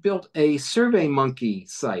 he built a Survey Monkey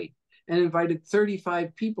site and invited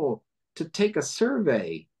 35 people to take a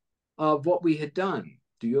survey of what we had done.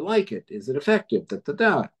 Do you like it? Is it effective? Da, da,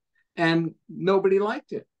 da. And nobody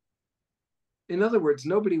liked it. In other words,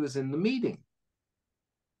 nobody was in the meeting.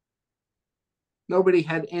 Nobody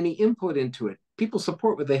had any input into it. People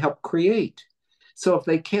support what they help create. So if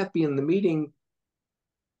they can't be in the meeting,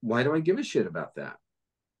 why do I give a shit about that?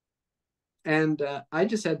 And I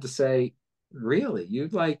just had to say, really, you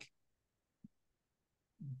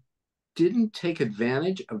didn't take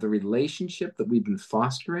advantage of the relationship that we've been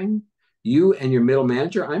fostering, you and your middle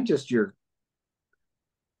manager. I'm just your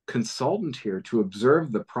consultant here to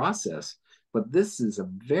observe the process, but this is a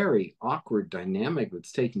very awkward dynamic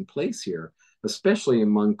that's taking place here, especially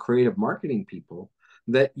among creative marketing people,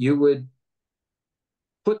 that you would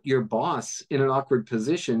put your boss in an awkward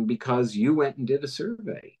position because you went and did a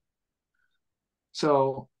survey.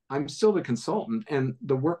 So I'm still the consultant, and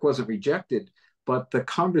the work wasn't rejected, but the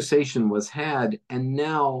conversation was had, and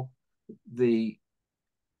now the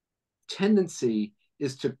tendency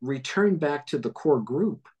is to return back to the core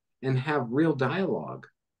group and have real dialogue.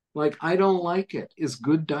 Like, I don't like it is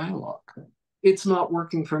good dialogue. It's not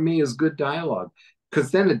working for me is good dialogue.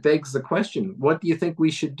 Because then it begs the question, what do you think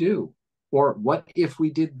we should do? Or what if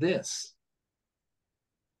we did this?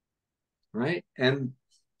 Right? And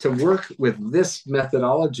to work with this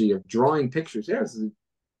methodology of drawing pictures,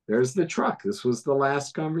 there's the truck. This was the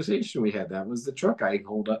last conversation we had. That was the truck I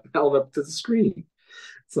held up to the screen.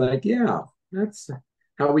 It's like, yeah, that's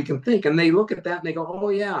how we can think. And they look at that and they go, oh,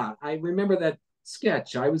 yeah, I remember that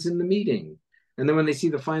sketch. I was in the meeting. And then when they see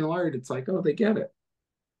the final art, it's like, oh, they get it.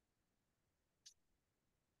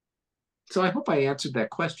 So I hope I answered that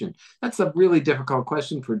question. That's a really difficult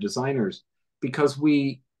question for designers, because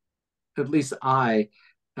we, at least I,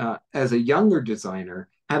 as a younger designer,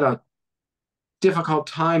 had a difficult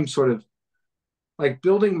time sort of like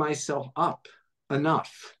building myself up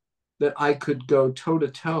enough that I could go toe to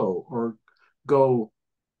toe or go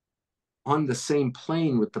on the same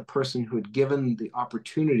plane with the person who had given the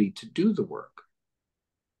opportunity to do the work.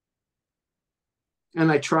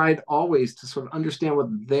 And I tried always to sort of understand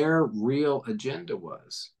what their real agenda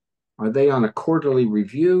was. Are they on a quarterly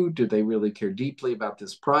review? Do they really care deeply about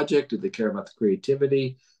this project? Do they care about the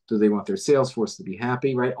creativity? Do they want their sales force to be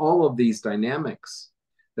happy, right? All of these dynamics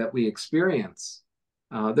that we experience,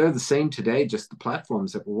 they're the same today, just the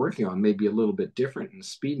platforms that we're working on may be a little bit different, and the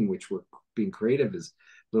speed in which we're being creative is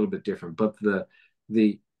a little bit different. But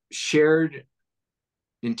the shared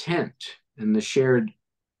intent and the shared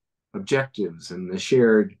objectives and the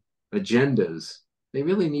shared agendas, they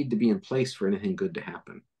really need to be in place for anything good to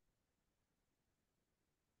happen.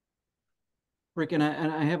 Rick, and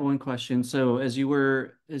I have one question. So as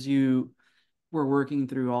you were working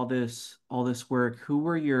through all this work, who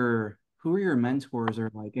were your mentors, or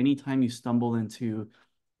like anytime you stumbled into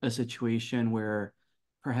a situation where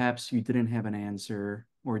perhaps you didn't have an answer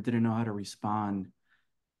or didn't know how to respond,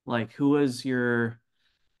 like who was your,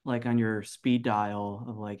 like on your speed dial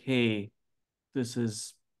of like, hey, this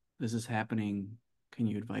is this is happening, can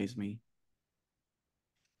you advise me?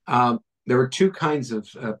 There were two kinds of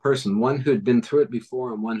person, one who had been through it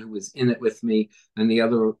before and one who was in it with me. And the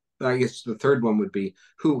other, I guess the third one would be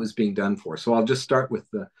who it was being done for. So I'll just start with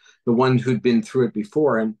the one who'd been through it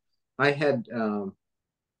before. And I had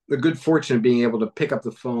the good fortune of being able to pick up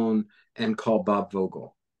the phone and call Bob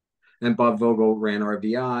Vogel. And Bob Vogel ran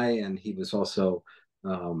RVI, and he was also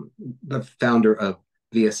the founder of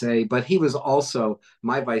VSA, but he was also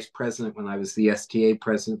my vice president when I was the STA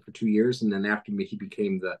president for 2 years. And then after me, he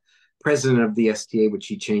became the president of the STA, which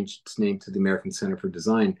he changed its name to the American Center for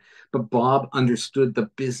Design. But Bob understood the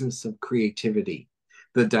business of creativity,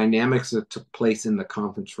 the dynamics that took place in the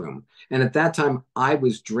conference room. And at that time, I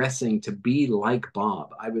was dressing to be like Bob.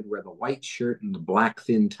 I would wear the white shirt and the black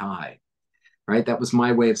thin tie, right? That was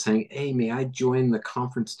my way of saying, hey, may I join the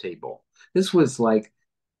conference table? This was like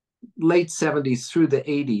late 70s through the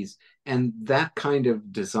 80s. And that kind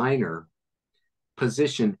of designer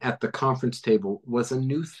position at the conference table was a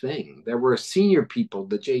new thing. There were senior people,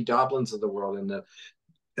 the Jay Doblins of the world and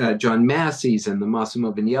the John Massey's and the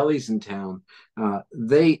Massimo Vignelli's in town.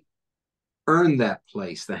 They earned that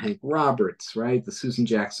place, the Hank Roberts, right? The Susan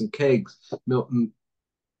Jackson Keggs, Milton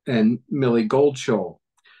and Millie Goldshow.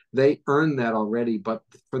 They earned that already, but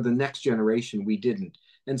for the next generation, we didn't.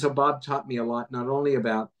 And so Bob taught me a lot, not only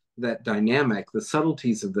about that dynamic, the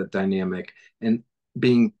subtleties of the dynamic, and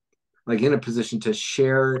being like in a position to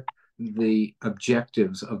share the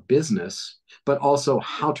objectives of business, but also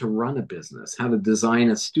how to run a business, how to design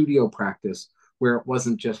a studio practice where it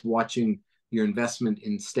wasn't just watching your investment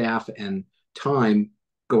in staff and time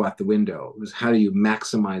go out the window. It was how do you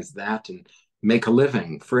maximize that and make a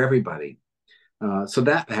living for everybody. So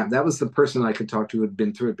that was the person I could talk to who had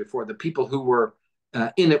been through it before. The people who were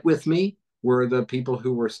in it with me were the people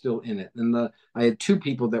who were still in it. And I had two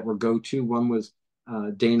people that were go-to. One was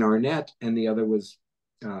Dane Arnett, and the other was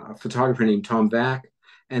a photographer named Tom Vack.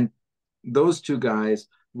 And those two guys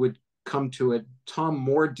would come to it. Tom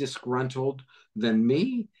more disgruntled than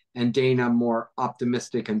me, and Dana more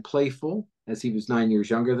optimistic and playful, as he was 9 years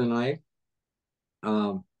younger than I.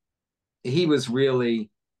 He was really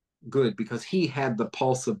good because he had the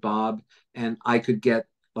pulse of Bob, and I could get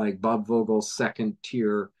like Bob Vogel's second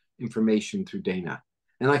tier information through Dana.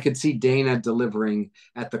 And I could see Dana delivering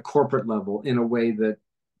at the corporate level in a way that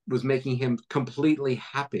was making him completely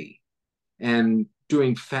happy and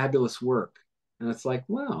doing fabulous work. And it's like,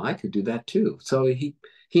 well, I could do that too. So he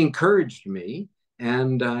encouraged me,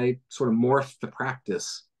 and I sort of morphed the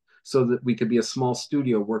practice so that we could be a small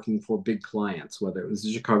studio working for big clients, whether it was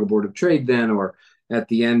the Chicago Board of Trade then, or at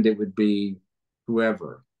the end it would be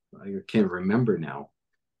whoever. I can't remember now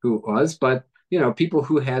who it was, but people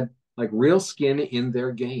who had like real skin in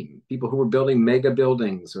their game, people who were building mega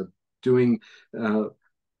buildings or doing.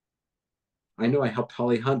 I know I helped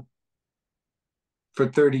Holly Hunt for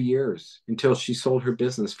 30 years until she sold her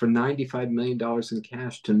business for $95 million in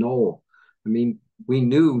cash to Knoll. I mean, we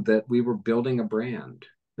knew that we were building a brand.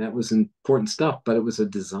 That was important stuff, but it was a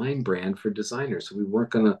design brand for designers. So we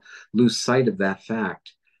weren't going to lose sight of that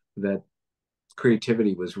fact that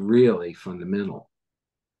creativity was really fundamental.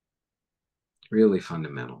 Really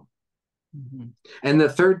fundamental. Mm-hmm. And the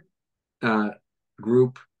third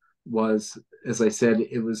group was, as I said,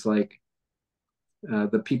 it was like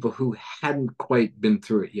the people who hadn't quite been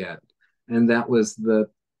through it yet. And that was the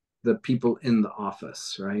people in the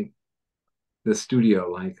office, right? The studio,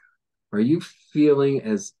 like, are you feeling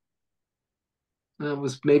as,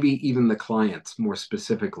 was maybe even the clients more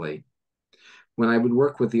specifically. When I would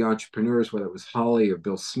work with the entrepreneurs, whether it was Holly or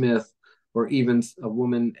Bill Smith, or even a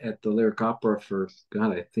woman at the Lyric Opera for,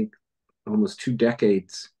 God, I think almost 2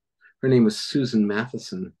 decades. Her name was Susan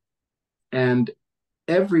Matheson. And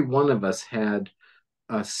every one of us had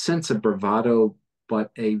a sense of bravado,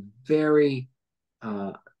 but a very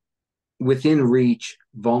within reach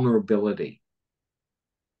vulnerability.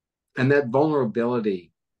 And that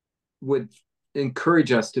vulnerability would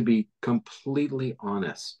encourage us to be completely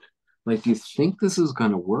honest. Like, do you think this is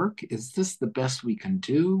going to work? Is this the best we can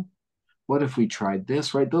do? What if we tried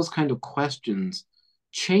this, right? Those kind of questions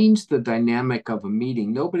changed the dynamic of a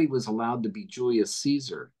meeting. Nobody was allowed to be Julius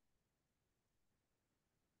Caesar,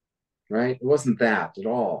 right? It wasn't that at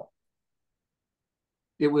all.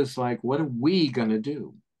 It was like, what are we going to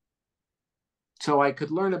do? so I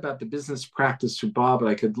could learn about the business practice through Bob, but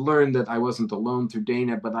I could learn that I wasn't alone through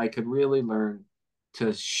Dana, but I could really learn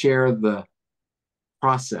to share the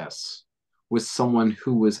process with someone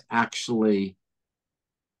who was actually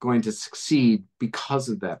going to succeed because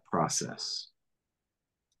of that process.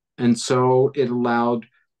 And so it allowed,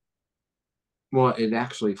 well, it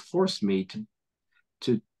actually forced me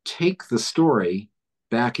to take the story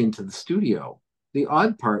back into the studio. The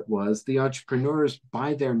odd part was the entrepreneurs,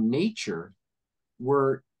 by their nature,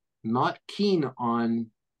 were not keen on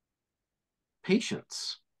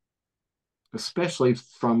patience, especially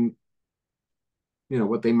from,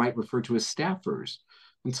 what they might refer to as staffers.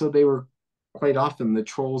 And so they were quite often the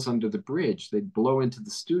trolls under the bridge. They'd blow into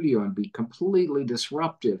the studio and be completely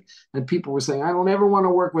disruptive. And people were saying, I don't ever want to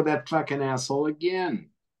work with that fucking asshole again.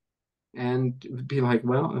 And it would be like,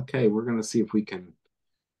 well, okay, we're going to see if we can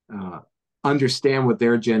understand what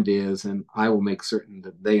their agenda is, and I will make certain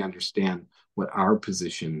that they understand what our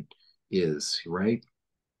position is, right?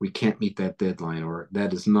 We can't meet that deadline, or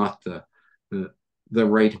that is not the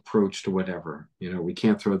right approach to whatever. We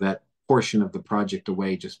can't throw that portion of the project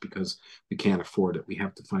away just because we can't afford it. We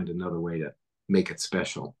have to find another way to make it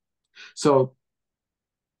special. So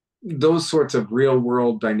those sorts of real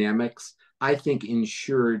world dynamics, I think,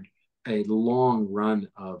 ensured a long run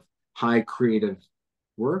of high creative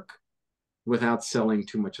work without selling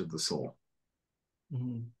too much of the soul.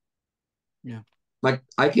 Mm-hmm. Yeah. Like,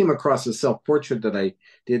 I came across a self-portrait that I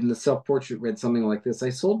did, and the self-portrait read something like this: I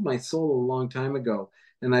sold my soul a long time ago,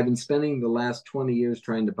 and I've been spending the last 20 years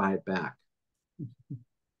trying to buy it back.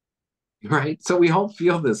 Right? So we all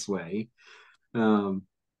feel this way.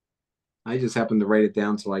 I just happened to write it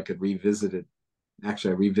down so I could revisit it.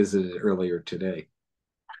 Actually, I revisited it earlier today.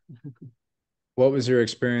 What was your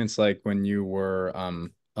experience like when you were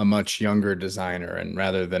a much younger designer, and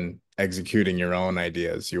rather than executing your own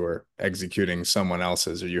ideas, you were executing someone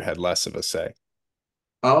else's, or you had less of a say?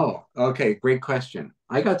 Oh, okay. Great question.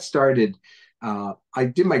 I got started. I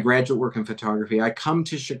did my graduate work in photography. I come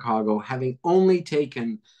to Chicago having only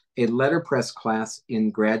taken a letterpress class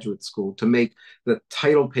in graduate school to make the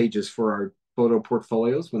title pages for our photo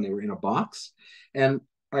portfolios when they were in a box. And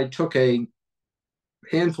I took a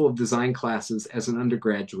handful of design classes as an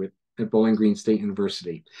undergraduate at Bowling Green State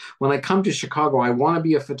University. When I come to Chicago, I want to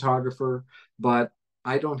be a photographer, but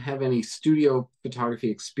I don't have any studio photography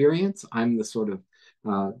experience. I'm the sort of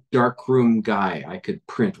dark room guy. I could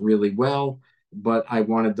print really well, but I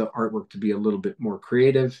wanted the artwork to be a little bit more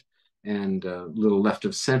creative and a little left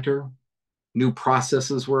of center. New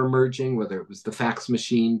processes were emerging, whether it was the fax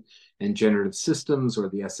machine and generative systems or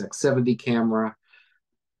the SX70 camera.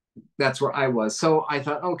 That's where I was. So I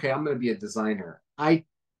thought, okay, I'm going to be a designer. I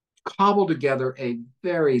cobbled together a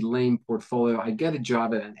very lame portfolio. I get a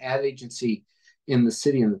job at an ad agency in the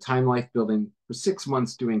city, in the Time Life building, for 6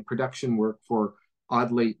 months doing production work for,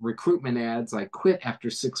 oddly, recruitment ads. I quit after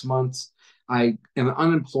 6 months. I am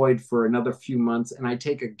unemployed for another few months, and I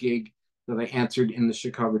take a gig that I answered in the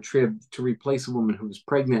Chicago Trib to replace a woman who was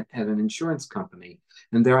pregnant at an insurance company.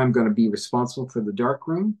 And there I'm going to be responsible for the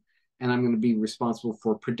darkroom, and I'm going to be responsible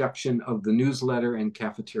for production of the newsletter and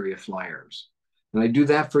cafeteria flyers. And I do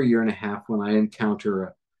that for a year and a half when I encounter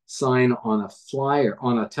a sign on a flyer,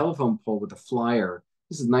 on a telephone pole with a flyer.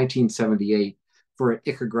 This is 1978 for an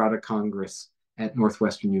Icagrata Congress at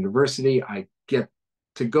Northwestern University. I get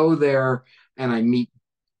to go there and I meet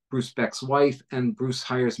Bruce Beck's wife, and Bruce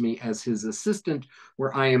hires me as his assistant,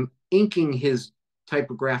 where I am inking his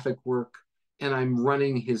typographic work and I'm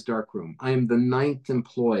running his darkroom. I am the 9th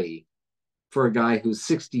employee for a guy who's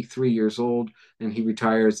 63 years old, and he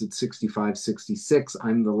retires at 65, 66.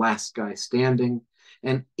 I'm the last guy standing.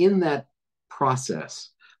 And in that process,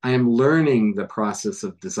 I am learning the process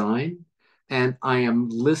of design, and I am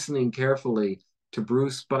listening carefully to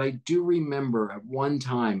Bruce. But I do remember at one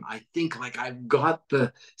time, I think like I've got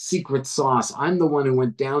the secret sauce. I'm the one who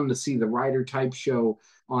went down to see the Rider Type show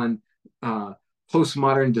on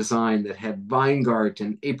postmodern design that had Weingart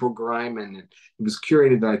and April Greiman, and it was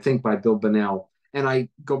curated, I think, by Bill Bonnell. And I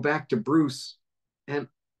go back to Bruce, and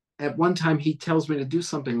at one time he tells me to do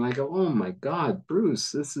something, and I go, oh my God,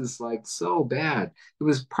 Bruce, this is like so bad. It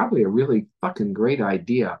was probably a really fucking great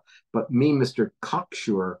idea, but me, Mr.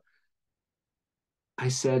 Cocksure, I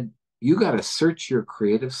said, you got to search your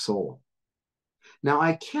creative soul. Now,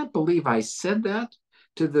 I can't believe I said that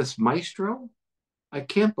to this maestro. I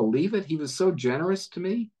can't believe it. He was so generous to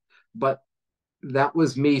me, but that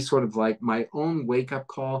was me sort of like my own wake-up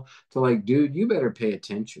call to like, dude, you better pay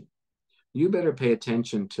attention. You better pay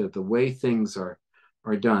attention to the way things are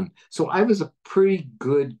done. So I was a pretty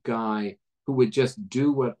good guy who would just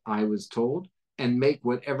do what I was told. and make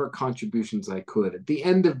whatever contributions I could. At the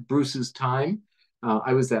end of Bruce's time,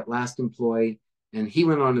 I was that last employee, and he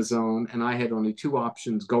went on his own, and I had only two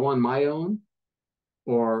options: go on my own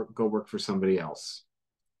or go work for somebody else.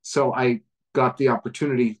 So I got the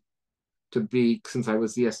opportunity to be, since I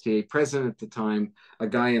was the STA president at the time, a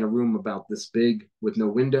guy in a room about this big with no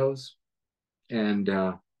windows. And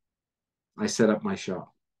I set up my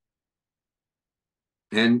shop.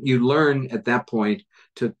 And you learn at that point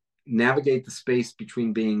to navigate the space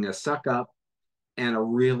between being a suck up and a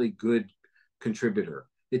really good contributor.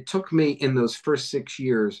 It took me in those first 6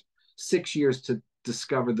 years to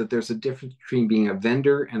discover that there's a difference between being a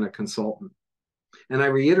vendor and a consultant. And I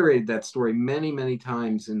reiterated that story many, many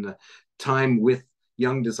times in the time with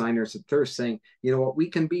young designers at Thirst, saying, you know what, we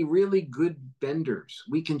can be really good vendors.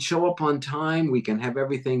 We can show up on time. We can have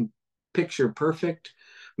everything picture perfect.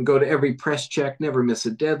 We go to every press check, never miss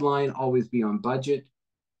a deadline, always be on budget.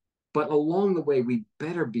 But along the way, we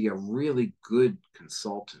better be a really good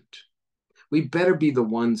consultant. We better be the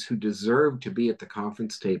ones who deserve to be at the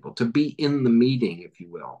conference table, to be in the meeting, if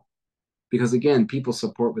you will. Because again, people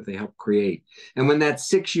support what they help create. And when that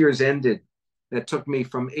 6 years ended, that took me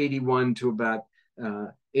from 81 to about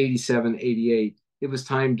 87, 88, it was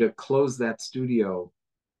time to close that studio.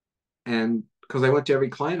 And because I went to every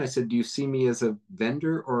client, I said, do you see me as a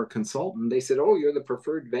vendor or a consultant? They said, oh, you're the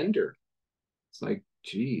preferred vendor. It's like,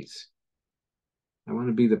 geez, I want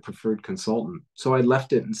to be the preferred consultant. So I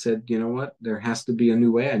left it and said, you know what? There has to be a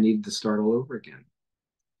new way. I need to start all over again.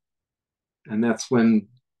 And that's when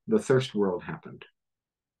the Thirst world happened.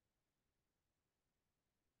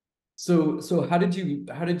 So how did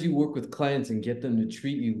you work with clients and get them to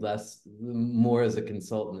treat you more as a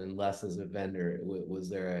consultant and less as a vendor? Was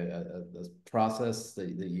there a process that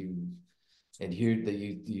you adhered, that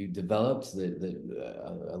you developed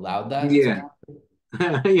that allowed that? Yeah.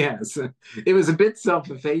 Yes, it was a bit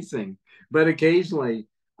self-effacing, but occasionally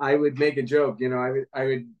I would make a joke. You know, I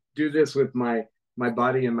would do this with my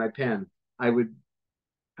body and my pen.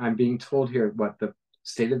 I'm being told here what the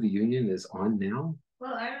State of the Union is on now.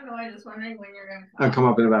 Well, I don't know. I was wondering when you're going to I'll come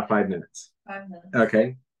up in about 5 minutes. 5 minutes.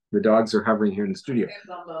 Okay. The dogs are hovering here in the studio.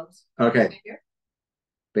 Okay.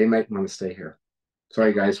 They might want to stay here.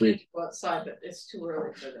 Sorry, guys. We go outside, but it's too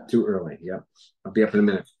early for them. Too early. Yep. I'll be up in a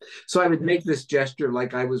minute. So I would make this gesture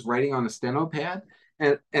like I was writing on a steno pad,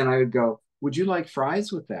 and I would go, would you like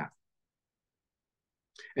fries with that?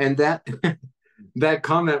 And that that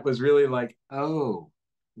comment was really like, oh,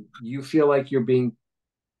 you feel like you're being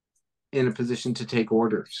in a position to take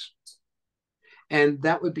orders. And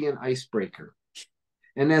that would be an icebreaker.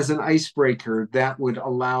 And as an icebreaker, that would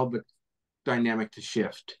allow the dynamic to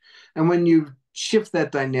shift. And when you shift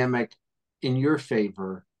that dynamic in your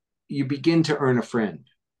favor, you begin to earn a friend.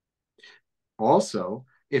 Also,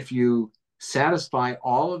 if you satisfy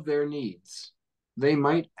all of their needs, they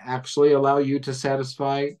might actually allow you to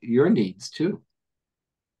satisfy your needs too.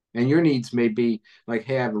 And your needs may be like,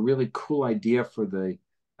 hey, I have a really cool idea for the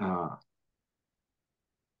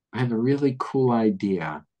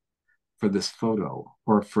this photo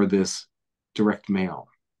or for this direct mail.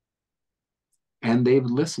 And they've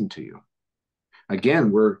listened to you.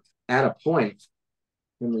 Again, we're at a point,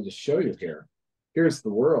 let me just show you here. Here's the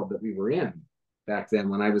world that we were in back then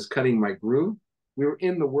when I was cutting my groove. We were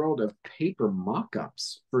in the world of paper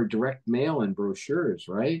mock-ups for direct mail and brochures,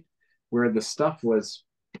 right? Where the stuff was,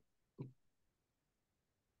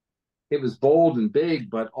 it was bold and big,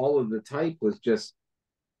 but all of the type was just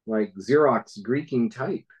like Xerox Greeking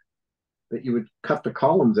type that you would cut the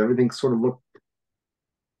columns. Everything sort of looked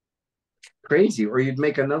crazy. Or you'd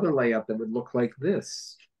make another layout that would look like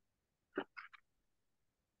this.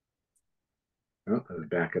 Oh, let's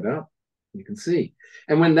back it up. You can see.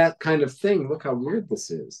 And when that kind of thing, look how weird this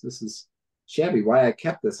is. This is shabby. Why I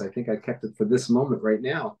kept this, I think I kept it for this moment right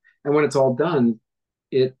now. And when it's all done,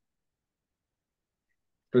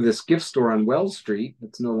 for this gift store on Wells Street,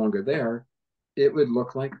 it's no longer there, it would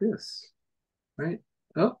look like this, right?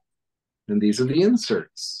 Oh, and these are the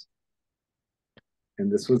inserts. And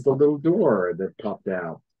this was the little door that popped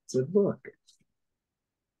out. It said, look.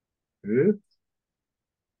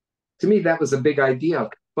 To me, that was a big idea.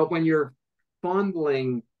 But when you're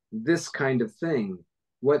fondling this kind of thing,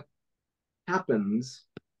 what happens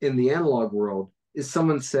in the analog world is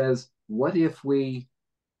someone says, how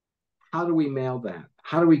do we mail that?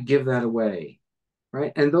 How do we give that away?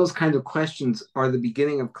 Right? And those kind of questions are the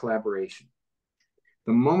beginning of collaboration.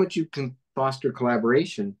 The moment you can foster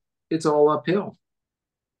collaboration, it's all uphill.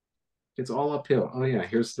 It's all uphill. Oh yeah,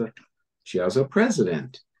 here's the Chiazzo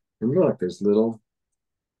president. And look, there's little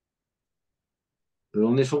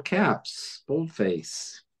initial caps,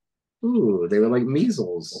 boldface. Ooh, they were like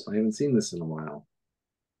measles. I haven't seen this in a while.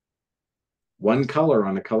 One color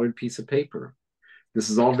on a colored piece of paper. This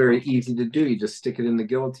is all very easy to do. You just stick it in the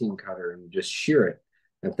guillotine cutter and just shear it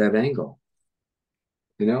at that angle.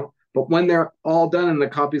 You know? But when they're all done and the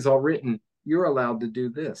copy's all written, you're allowed to do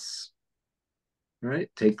this. All right?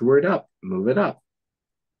 Take the word up, move it up,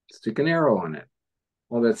 stick an arrow on it.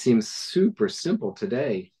 Well, that seems super simple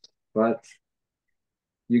today, but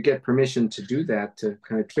you get permission to do that, to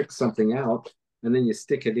kind of trick something out, and then you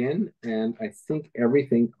stick it in, and I think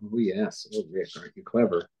everything, oh yes, oh Rick, aren't you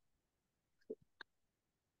clever?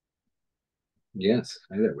 Yes,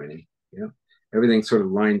 hi there, Winnie. Yeah, everything sort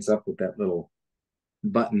of lines up with that little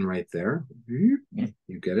button right there. You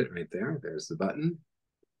get it right there. There's the button.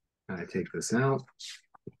 I take this out,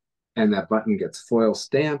 and that button gets foil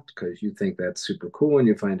stamped because you think that's super cool, and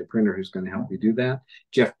you find a printer who's going to help you do that.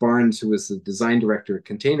 Jeff Barnes, who was the design director at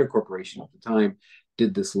Container Corporation at the time,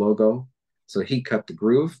 did this logo. So he cut the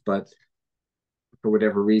groove, but for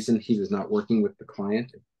whatever reason, he was not working with the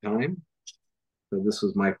client at the time. So this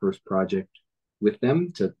was my first project with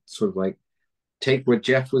them, to sort of like take what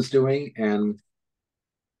Jeff was doing and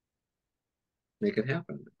make it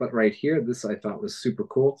happen. But right here, this I thought was super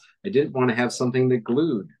cool. I didn't want to have something that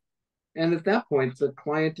glued. And at that point, the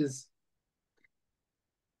client is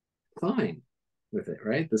fine with it,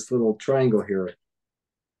 right? This little triangle here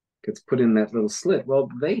gets put in that little slit. Well,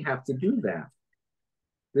 they have to do that.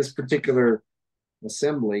 This particular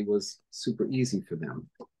assembly was super easy for them.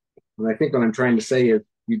 And I think what I'm trying to say is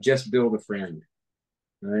you just build a friend,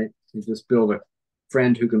 right? You just build a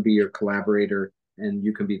friend who can be your collaborator, and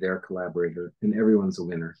you can be their collaborator, and everyone's a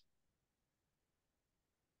winner.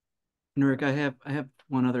 And Rick, I have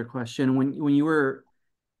one other question. When you were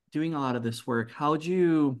doing a lot of this work, how'd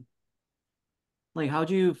you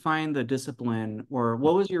find the discipline, or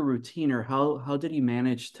what was your routine, or how did you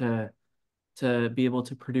manage to be able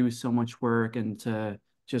to produce so much work and to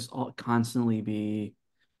just constantly be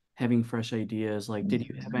having fresh ideas? Like, did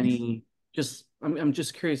you have any, just I'm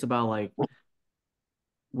just curious about, like,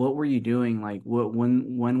 what were you doing? Like,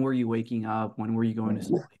 when were you waking up? When were you going to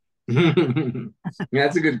sleep?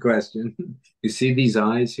 That's a good question. You see these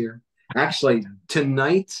eyes here? Actually,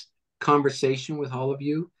 tonight's conversation with all of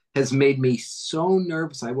you has made me so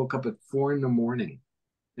nervous. I woke up at 4 in the morning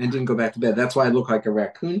and didn't go back to bed. That's why I look like a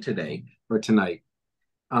raccoon today or tonight.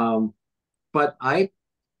 But I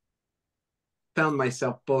found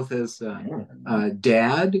myself both as a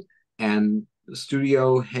dad and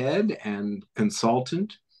studio head and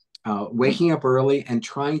consultant, waking up early and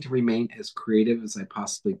trying to remain as creative as I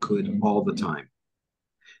possibly could all the time.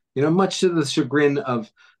 You know, much to the chagrin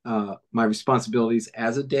of my responsibilities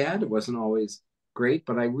as a dad. It wasn't always great,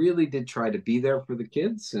 but I really did try to be there for the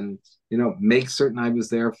kids and, you know, make certain I was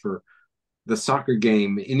there for the soccer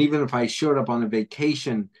game. And even if I showed up on a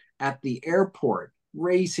vacation at the airport,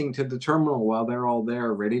 racing to the terminal while they're all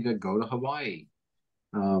there ready to go to Hawaii.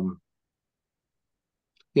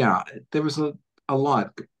 Yeah, there was a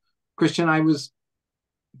lot. Christian, I was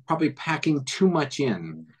probably packing too much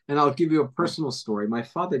in. And I'll give you a personal story. My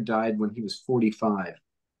father died when he was 45.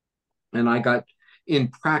 And I got in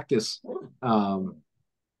practice in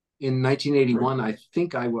 1981. I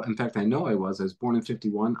think I was, in fact, I know I was born in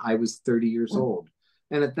 51. I was 30 years old.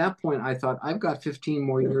 And at that point, I thought, I've got 15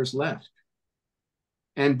 more years left.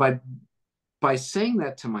 And by saying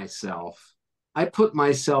that to myself, I put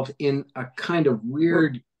myself in a kind of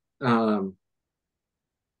weird, I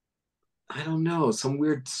don't know, some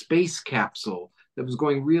weird space capsule that was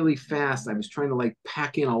going really fast. I was trying to like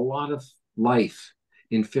pack in a lot of life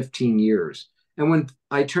in 15 years. And when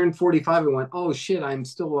I turned 45, I went, oh shit, I'm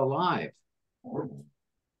still alive.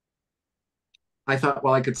 I thought,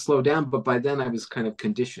 well, I could slow down, but by then I was kind of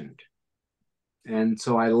conditioned. And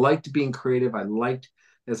so I liked being creative. I liked,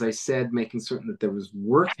 as I said, making certain that there was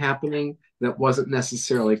work happening that wasn't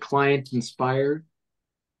necessarily client inspired,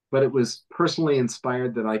 but it was personally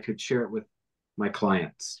inspired that I could share it with my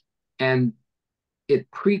clients. And it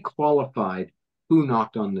pre-qualified who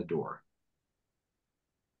knocked on the door,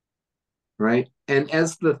 right? And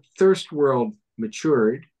as the thirst world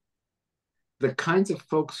matured, the kinds of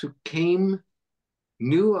folks who came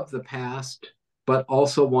knew of the past, but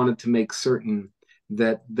also wanted to make certain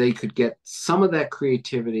that they could get some of that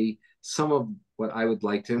creativity, some of what I would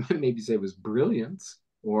like to maybe say was brilliance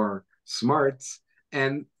or smarts,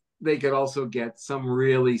 and they could also get some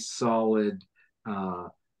really solid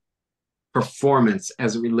performance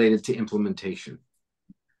as it related to implementation.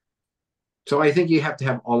 So I think you have to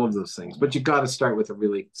have all of those things, but you got to start with a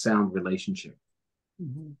really sound relationship.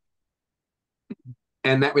 Mm-hmm.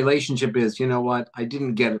 And that relationship is, you know what, I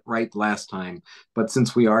didn't get it right last time, but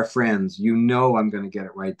since we are friends, you know I'm going to get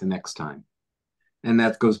it right the next time. And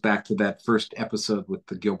that goes back to that first episode with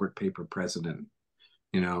the Gilbert Paper president.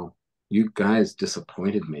 You know, you guys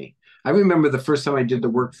disappointed me. I remember the first time I did the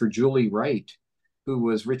work for Julie Wright, who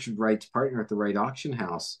was Richard Wright's partner at the Wright Auction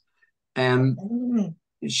House. And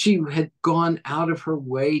she had gone out of her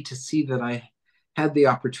way to see that I had the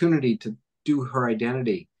opportunity to do her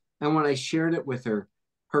identity. And when I shared it with her,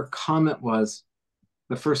 her comment was,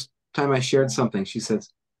 the first time I shared something, she says,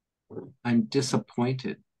 I'm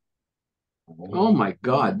disappointed. Oh my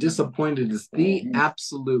God, disappointed is the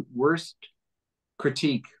absolute worst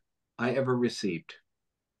critique I ever received.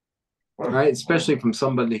 Right? Especially from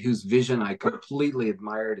somebody whose vision I completely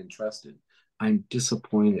admired and trusted. I'm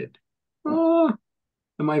disappointed. Oh,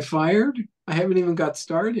 am I fired? I haven't even got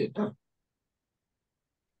started.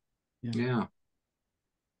 Yeah.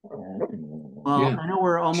 Well, Yeah. I know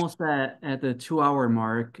we're almost at the 2 hour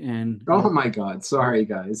mark, and Oh my God. Sorry,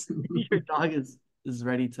 guys. your dog is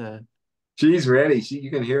ready to. She's ready.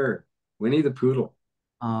 You can hear her. Winnie the Poodle.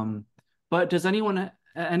 But does anyone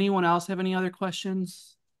else have any other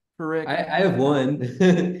questions for Rick? I have one.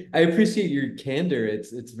 I appreciate your candor.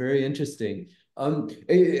 It's very interesting.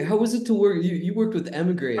 How was it to work? You worked with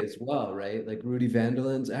Emigre as well, right? Like Rudy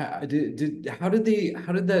Vanderland's. How did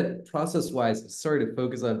that process wise? Sorry to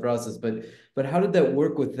focus on process, but how did that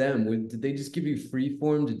work with them? Did they just give you free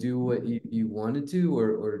form to do what you wanted to,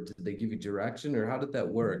 or did they give you direction, or how did that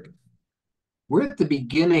work? We're at the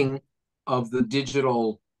beginning of the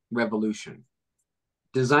digital revolution.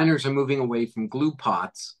 Designers are moving away from glue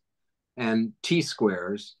pots and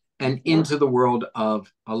T-squares and into the world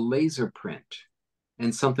of a laser print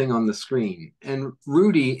and something on the screen. And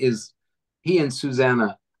he and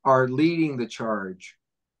Susanna are leading the charge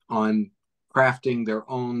on crafting their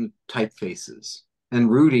own typefaces. And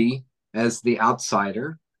Rudy, as the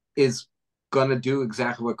outsider, is going to do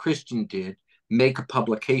exactly what Christian did, make a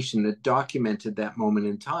publication that documented that moment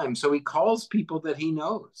in time. So he calls people that he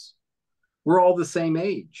knows. We're all the same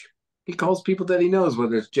age. He calls people that he knows,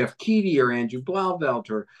 whether it's Jeff Keedy or Andrew Blauvelt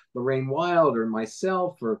or Lorraine Wild or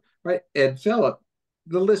myself or right, Ed Phillip.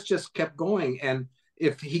 The list just kept going. And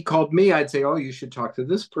if he called me, I'd say, oh, you should talk to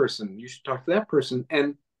this person. You should talk to that person.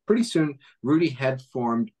 And pretty soon, Rudy had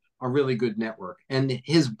formed a really good network. And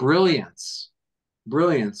his brilliance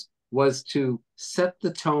was to set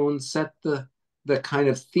the tone, set the kind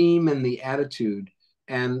of theme and the attitude,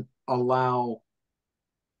 and allow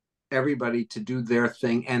everybody to do their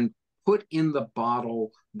thing and put in the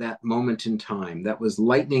bottle that moment in time that was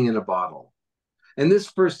lightning in a bottle. And this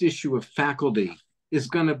first issue of Faculty is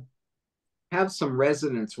going to have some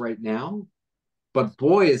resonance right now, but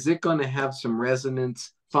boy, is it going to have some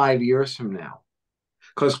resonance 5 years from now.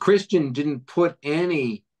 Because Christian didn't put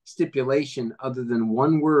any stipulation other than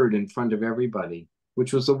one word in front of everybody,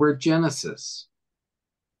 which was the word Genesis.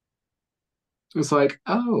 It's like,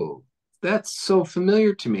 oh, that's so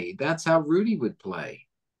familiar to me. That's how Rudy would play.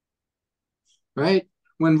 Right?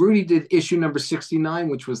 When Rudy did issue number 69,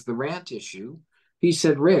 which was the rant issue, he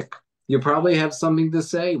said, Rick, you probably have something to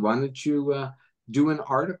say. Why don't you do an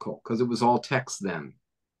article? Because it was all text then.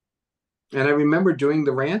 And I remember doing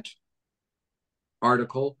the rant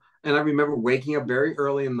article, and I remember waking up very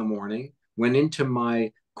early in the morning, went into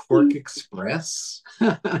my Quark Express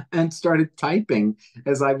and started typing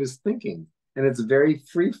as I was thinking. And it's very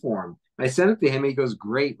free form. I sent it to him. He goes,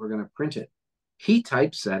 great, we're going to print it. He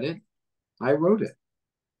typeset it. I wrote it.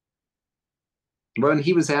 When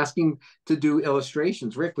he was asking to do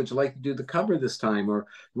illustrations, Rick, would you like to do the cover this time? Or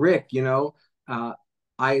Rick,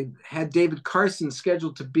 I had David Carson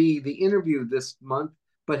scheduled to be the interview this month,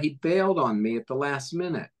 but he bailed on me at the last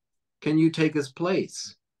minute. Can you take his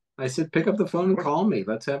place? I said, pick up the phone and call me.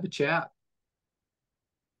 Let's have a chat.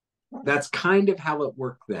 That's kind of how it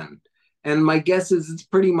worked then. And my guess is it's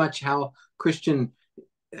pretty much how Christian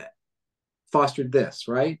fostered this,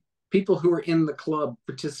 right? People who were in the club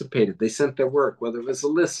participated. They sent their work, whether it was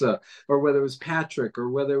Alyssa or whether it was Patrick or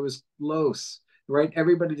whether it was Los, right?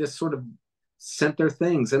 Everybody just sort of sent their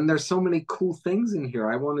things. And there's so many cool things in here.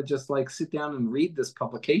 I want to just like sit down and read this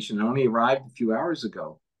publication. It only arrived a few hours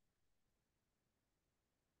ago.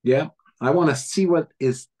 Yeah, I want to see what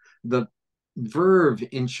is the verve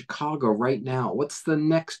in Chicago right now. What's the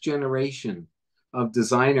next generation of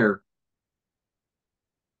designer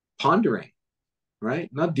pondering, right?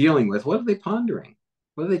 Not dealing with. What are they pondering?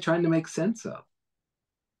 What are they trying to make sense of?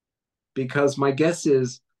 Because my guess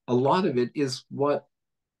is a lot of it is what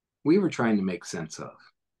we were trying to make sense of.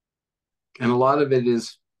 And a lot of it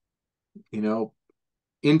is,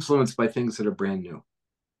 influenced by things that are brand new.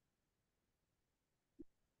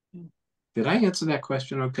 Did I answer that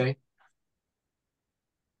question okay?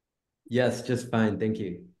 Yes, just fine. Thank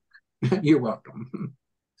you. You're welcome.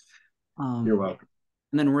 You're Um, welcome.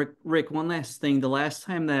 and then Rick, one last thing. The last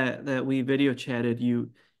time that we video chatted,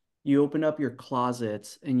 you opened up your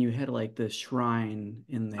closet and you had like the shrine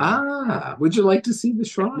in there. Ah, would you like to see the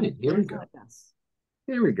shrine? Here What we is go. that? Yes.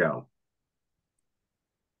 Here we go.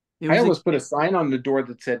 It I was almost put a sign on the door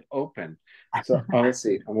that said open. So, oh, let's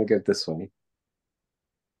see. I'm gonna get this way.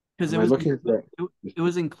 because Am I looking for it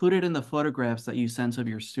was included in the photographs that you sent of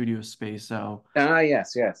your studio space. So Ah,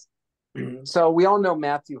 yes, yes. So we all know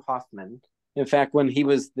Matthew Hoffman. In fact, when he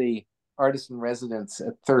was the artist in residence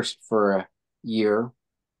at Thirst for a year,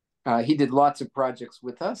 he did lots of projects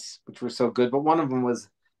with us, which were so good. But one of them was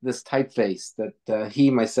this typeface that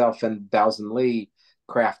he, myself, and Dowson Lee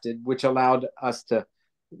crafted, which allowed us to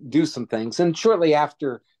do some things. And shortly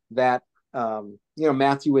after that,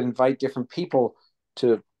 Matthew would invite different people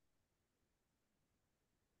to,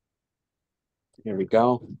 here we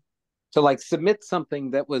go, to like submit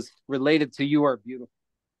something that was related to You Are Beautiful.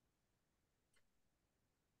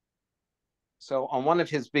 So on one of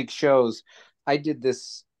his big shows, I did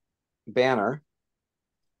this banner,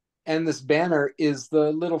 and this banner is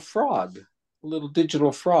the little frog, little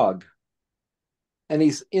digital frog. And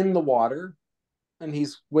he's in the water, and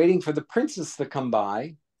he's waiting for the princess to come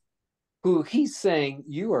by, who he's saying,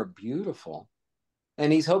 "You are beautiful."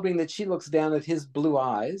 And he's hoping that she looks down at his blue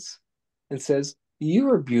eyes and says, "You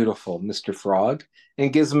are beautiful, Mr. Frog,"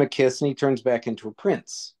 and gives him a kiss, and he turns back into a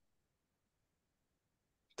prince.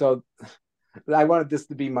 So I wanted this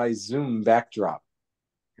to be my Zoom backdrop.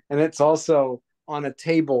 And it's also on a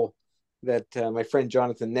table that my friend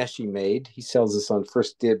Jonathan Neshi made. He sells this on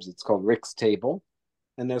First Dibs. It's called Rick's Table.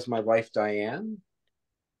 And there's my wife, Diane.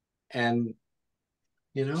 And,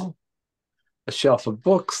 a shelf of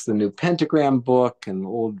books, the new Pentagram book, an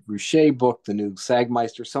old Ruche book, the new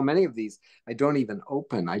Sagmeister. So many of these I don't even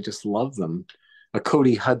open. I just love them. A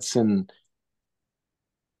Cody Hudson,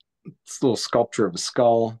 this little sculpture of a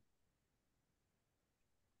skull.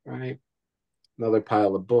 Right. Another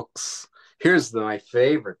pile of books. Here's my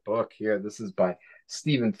favorite book here. This is by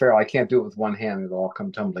Stephen Farrell. I can't do it with one hand. It'll all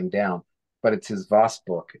come tumbling down. But it's his Voss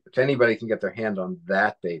book. If anybody can get their hand on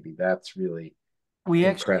that baby, that's really we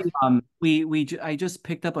actually impressive. I just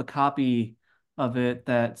picked up a copy of it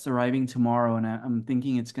that's arriving tomorrow, and I'm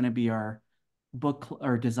thinking it's going to be our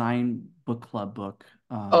or design book club book.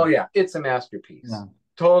 Oh, yeah. It's a masterpiece. Yeah.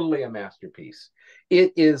 Totally a masterpiece.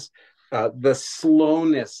 It is the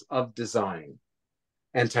slowness of design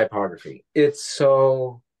and typography. It's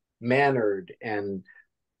so mannered and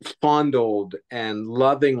fondled and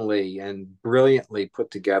lovingly and brilliantly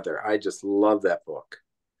put together. I just love that book.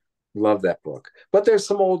 Love that book. But there's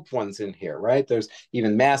some old ones in here, right? There's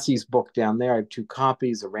even Massey's book down there. I have 2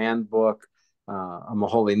 copies, a Rand book, a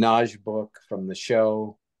Moholy Nagy book from the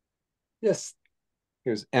show. Yes,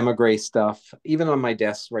 here's emigre stuff. Even on my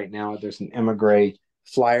desk right now, there's an emigre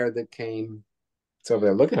flyer that came. It's over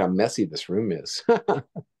there. Look at how messy this room is.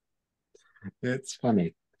 It's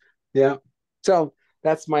funny. Yeah. So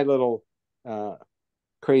that's my little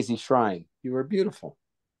crazy shrine. You were beautiful.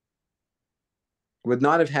 Would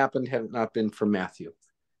not have happened had it not been for Matthew.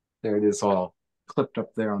 There it is, all clipped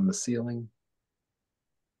up there on the ceiling.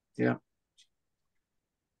 Yeah.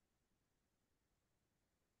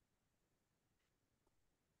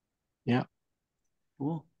 Yeah.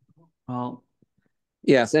 Cool. Well,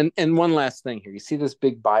 Yes. And one last thing here. You see this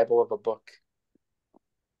big Bible of a book?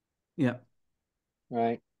 yeah.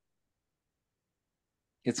 Right.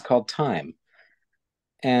 It's called Time.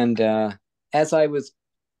 And as I was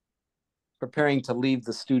preparing to leave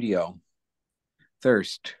the studio,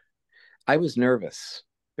 Thirst, I was nervous,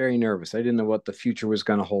 very nervous. I didn't know what the future was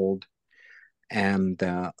going to hold. And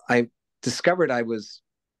I discovered I was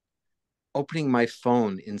opening my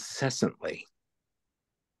phone incessantly.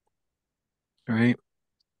 Right.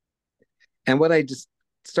 And what I just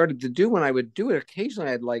started to do when I would do it,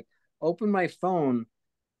 occasionally I'd like open my phone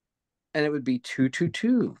and it would be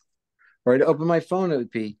 222. Or I'd open my phone, it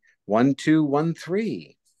would be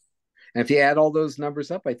 1213. And if you add all those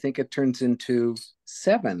numbers up, I think it turns into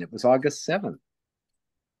 7. It was August 7th.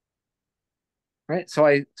 Right. So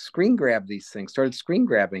I screen grabbed these things, started screen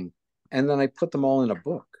grabbing, and then I put them all in a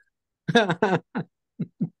book. It's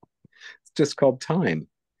just called Time.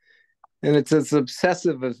 And it's as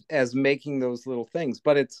obsessive as making those little things,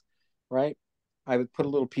 but it's right. I would put a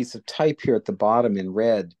little piece of type here at the bottom in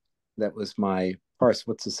red. That was my parse.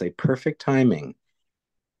 What's it say? Perfect timing.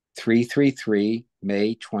 333,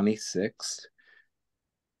 May 26th.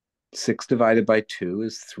 6 divided by 2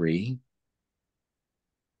 is 3.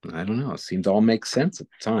 I don't know. It seemed to all make sense at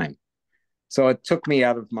the time. So it took me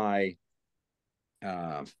out of my,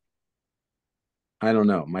 I don't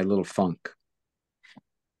know, my little funk,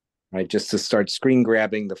 right? Just to start screen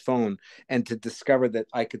grabbing the phone and to discover that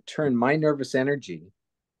I could turn my nervous energy,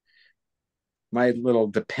 my little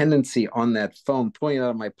dependency on that phone, pulling it out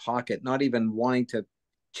of my pocket, not even wanting to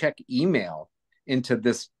check email, into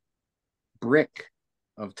this brick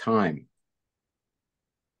of time.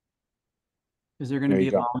 Is there going to be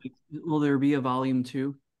a volume? Will there be a volume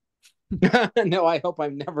 2? No, I hope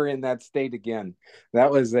I'm never in that state again.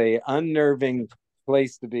 That was a unnerving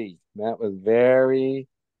place to be. That was very,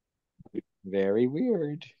 very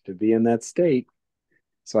weird to be in that state.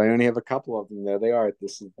 So I only have a couple of them. There they are.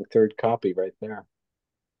 This is the third copy right there.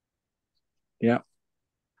 Yeah.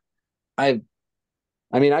 I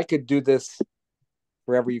mean, I could do this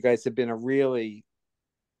forever. You guys have been a really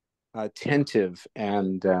attentive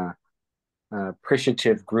and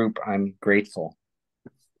appreciative group. I'm grateful.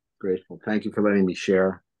 Grateful. Thank you for letting me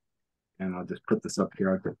share. And I'll just put this up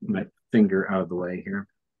here. I'll put my finger out of the way here.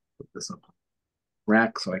 Put this up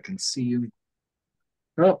rack so I can see you.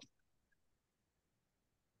 Oh,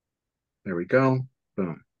 there we go.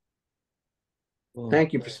 Boom. Well,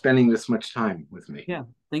 thank you for spending this much time with me. Yeah,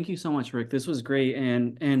 thank you so much, Rick. This was great.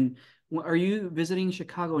 And are you visiting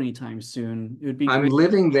Chicago anytime soon? It would be I'm great.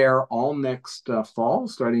 living there all next fall,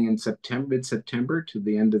 starting in September, mid-September to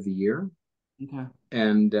the end of the year. Okay.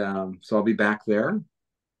 And so I'll be back there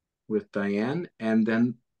with Diane, and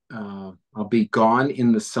then I'll be gone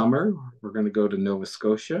in the summer. We're going to go to Nova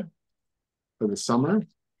Scotia for the summer,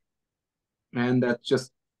 and that's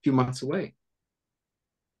just a few months away.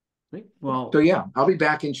 Great. Well, so yeah, I'll be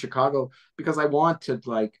back in Chicago because I want to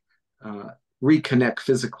reconnect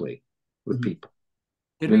physically with people.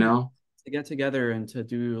 You know, to get together and to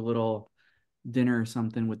do a little dinner or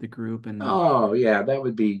something with the group. And oh yeah, that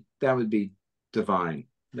would be divine.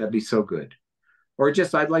 That'd be so good. Or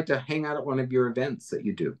just I'd like to hang out at one of your events that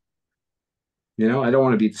you do. You know, I don't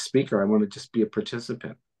want to be the speaker. I want to just be a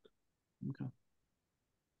participant. Okay.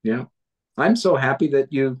 Yeah. I'm so happy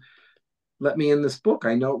that you let me in this book.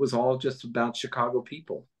 I know it was all just about Chicago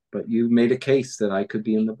people, but you made a case that I could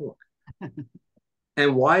be in the book.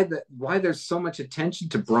 And why there's so much attention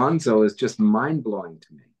to Bronzo is just mind-blowing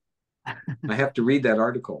to me. I have to read that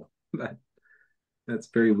article. That's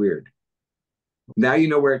very weird. Now you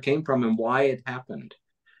know where it came from and why it happened.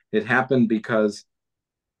 It happened because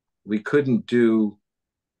we couldn't do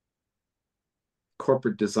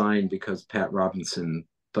corporate design because Pat Robinson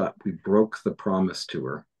thought we broke the promise to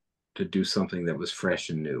her to do something that was fresh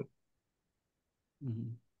and new. Mm-hmm.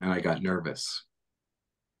 And I got nervous.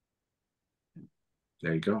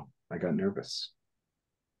 There you go. I got nervous.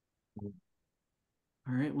 All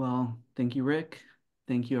right. Well, thank you, Rick.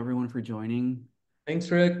 Thank you, everyone, for joining.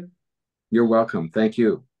 Thanks, Rick. You're welcome. Thank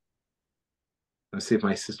you. Let's see if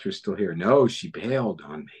my sister's still here. No, she bailed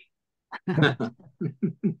on me.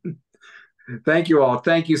 Thank you all.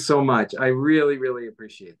 Thank you so much. I really, really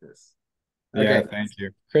appreciate this. Okay. Yeah, thank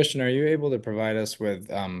you. Christian, are you able to provide us with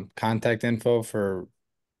contact info for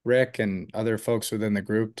Rick and other folks within the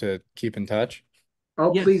group to keep in touch?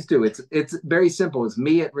 Oh, yes. Please do. It's very simple. It's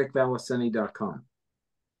me@rickvalicenti.com.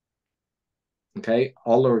 Okay,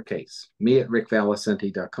 all lowercase.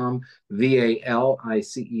 me@rickvalicenti.com.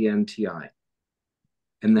 VALICENTI.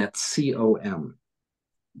 And that's COM.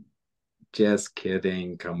 Just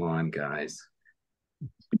kidding. Come on, guys.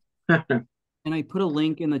 And I put a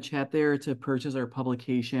link in the chat there to purchase our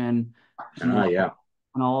publication. Yeah.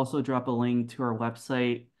 And I'll also drop a link to our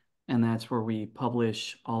website, and that's where we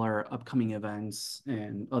publish all our upcoming events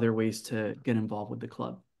and other ways to get involved with the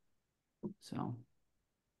club. So,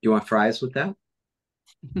 you want fries with that?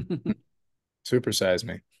 Supersize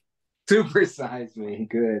me. Supersize me.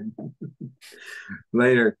 Good.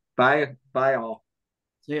 Later. Bye all.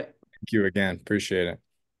 See ya. Thank you again. Appreciate it.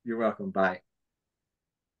 You're welcome. Bye.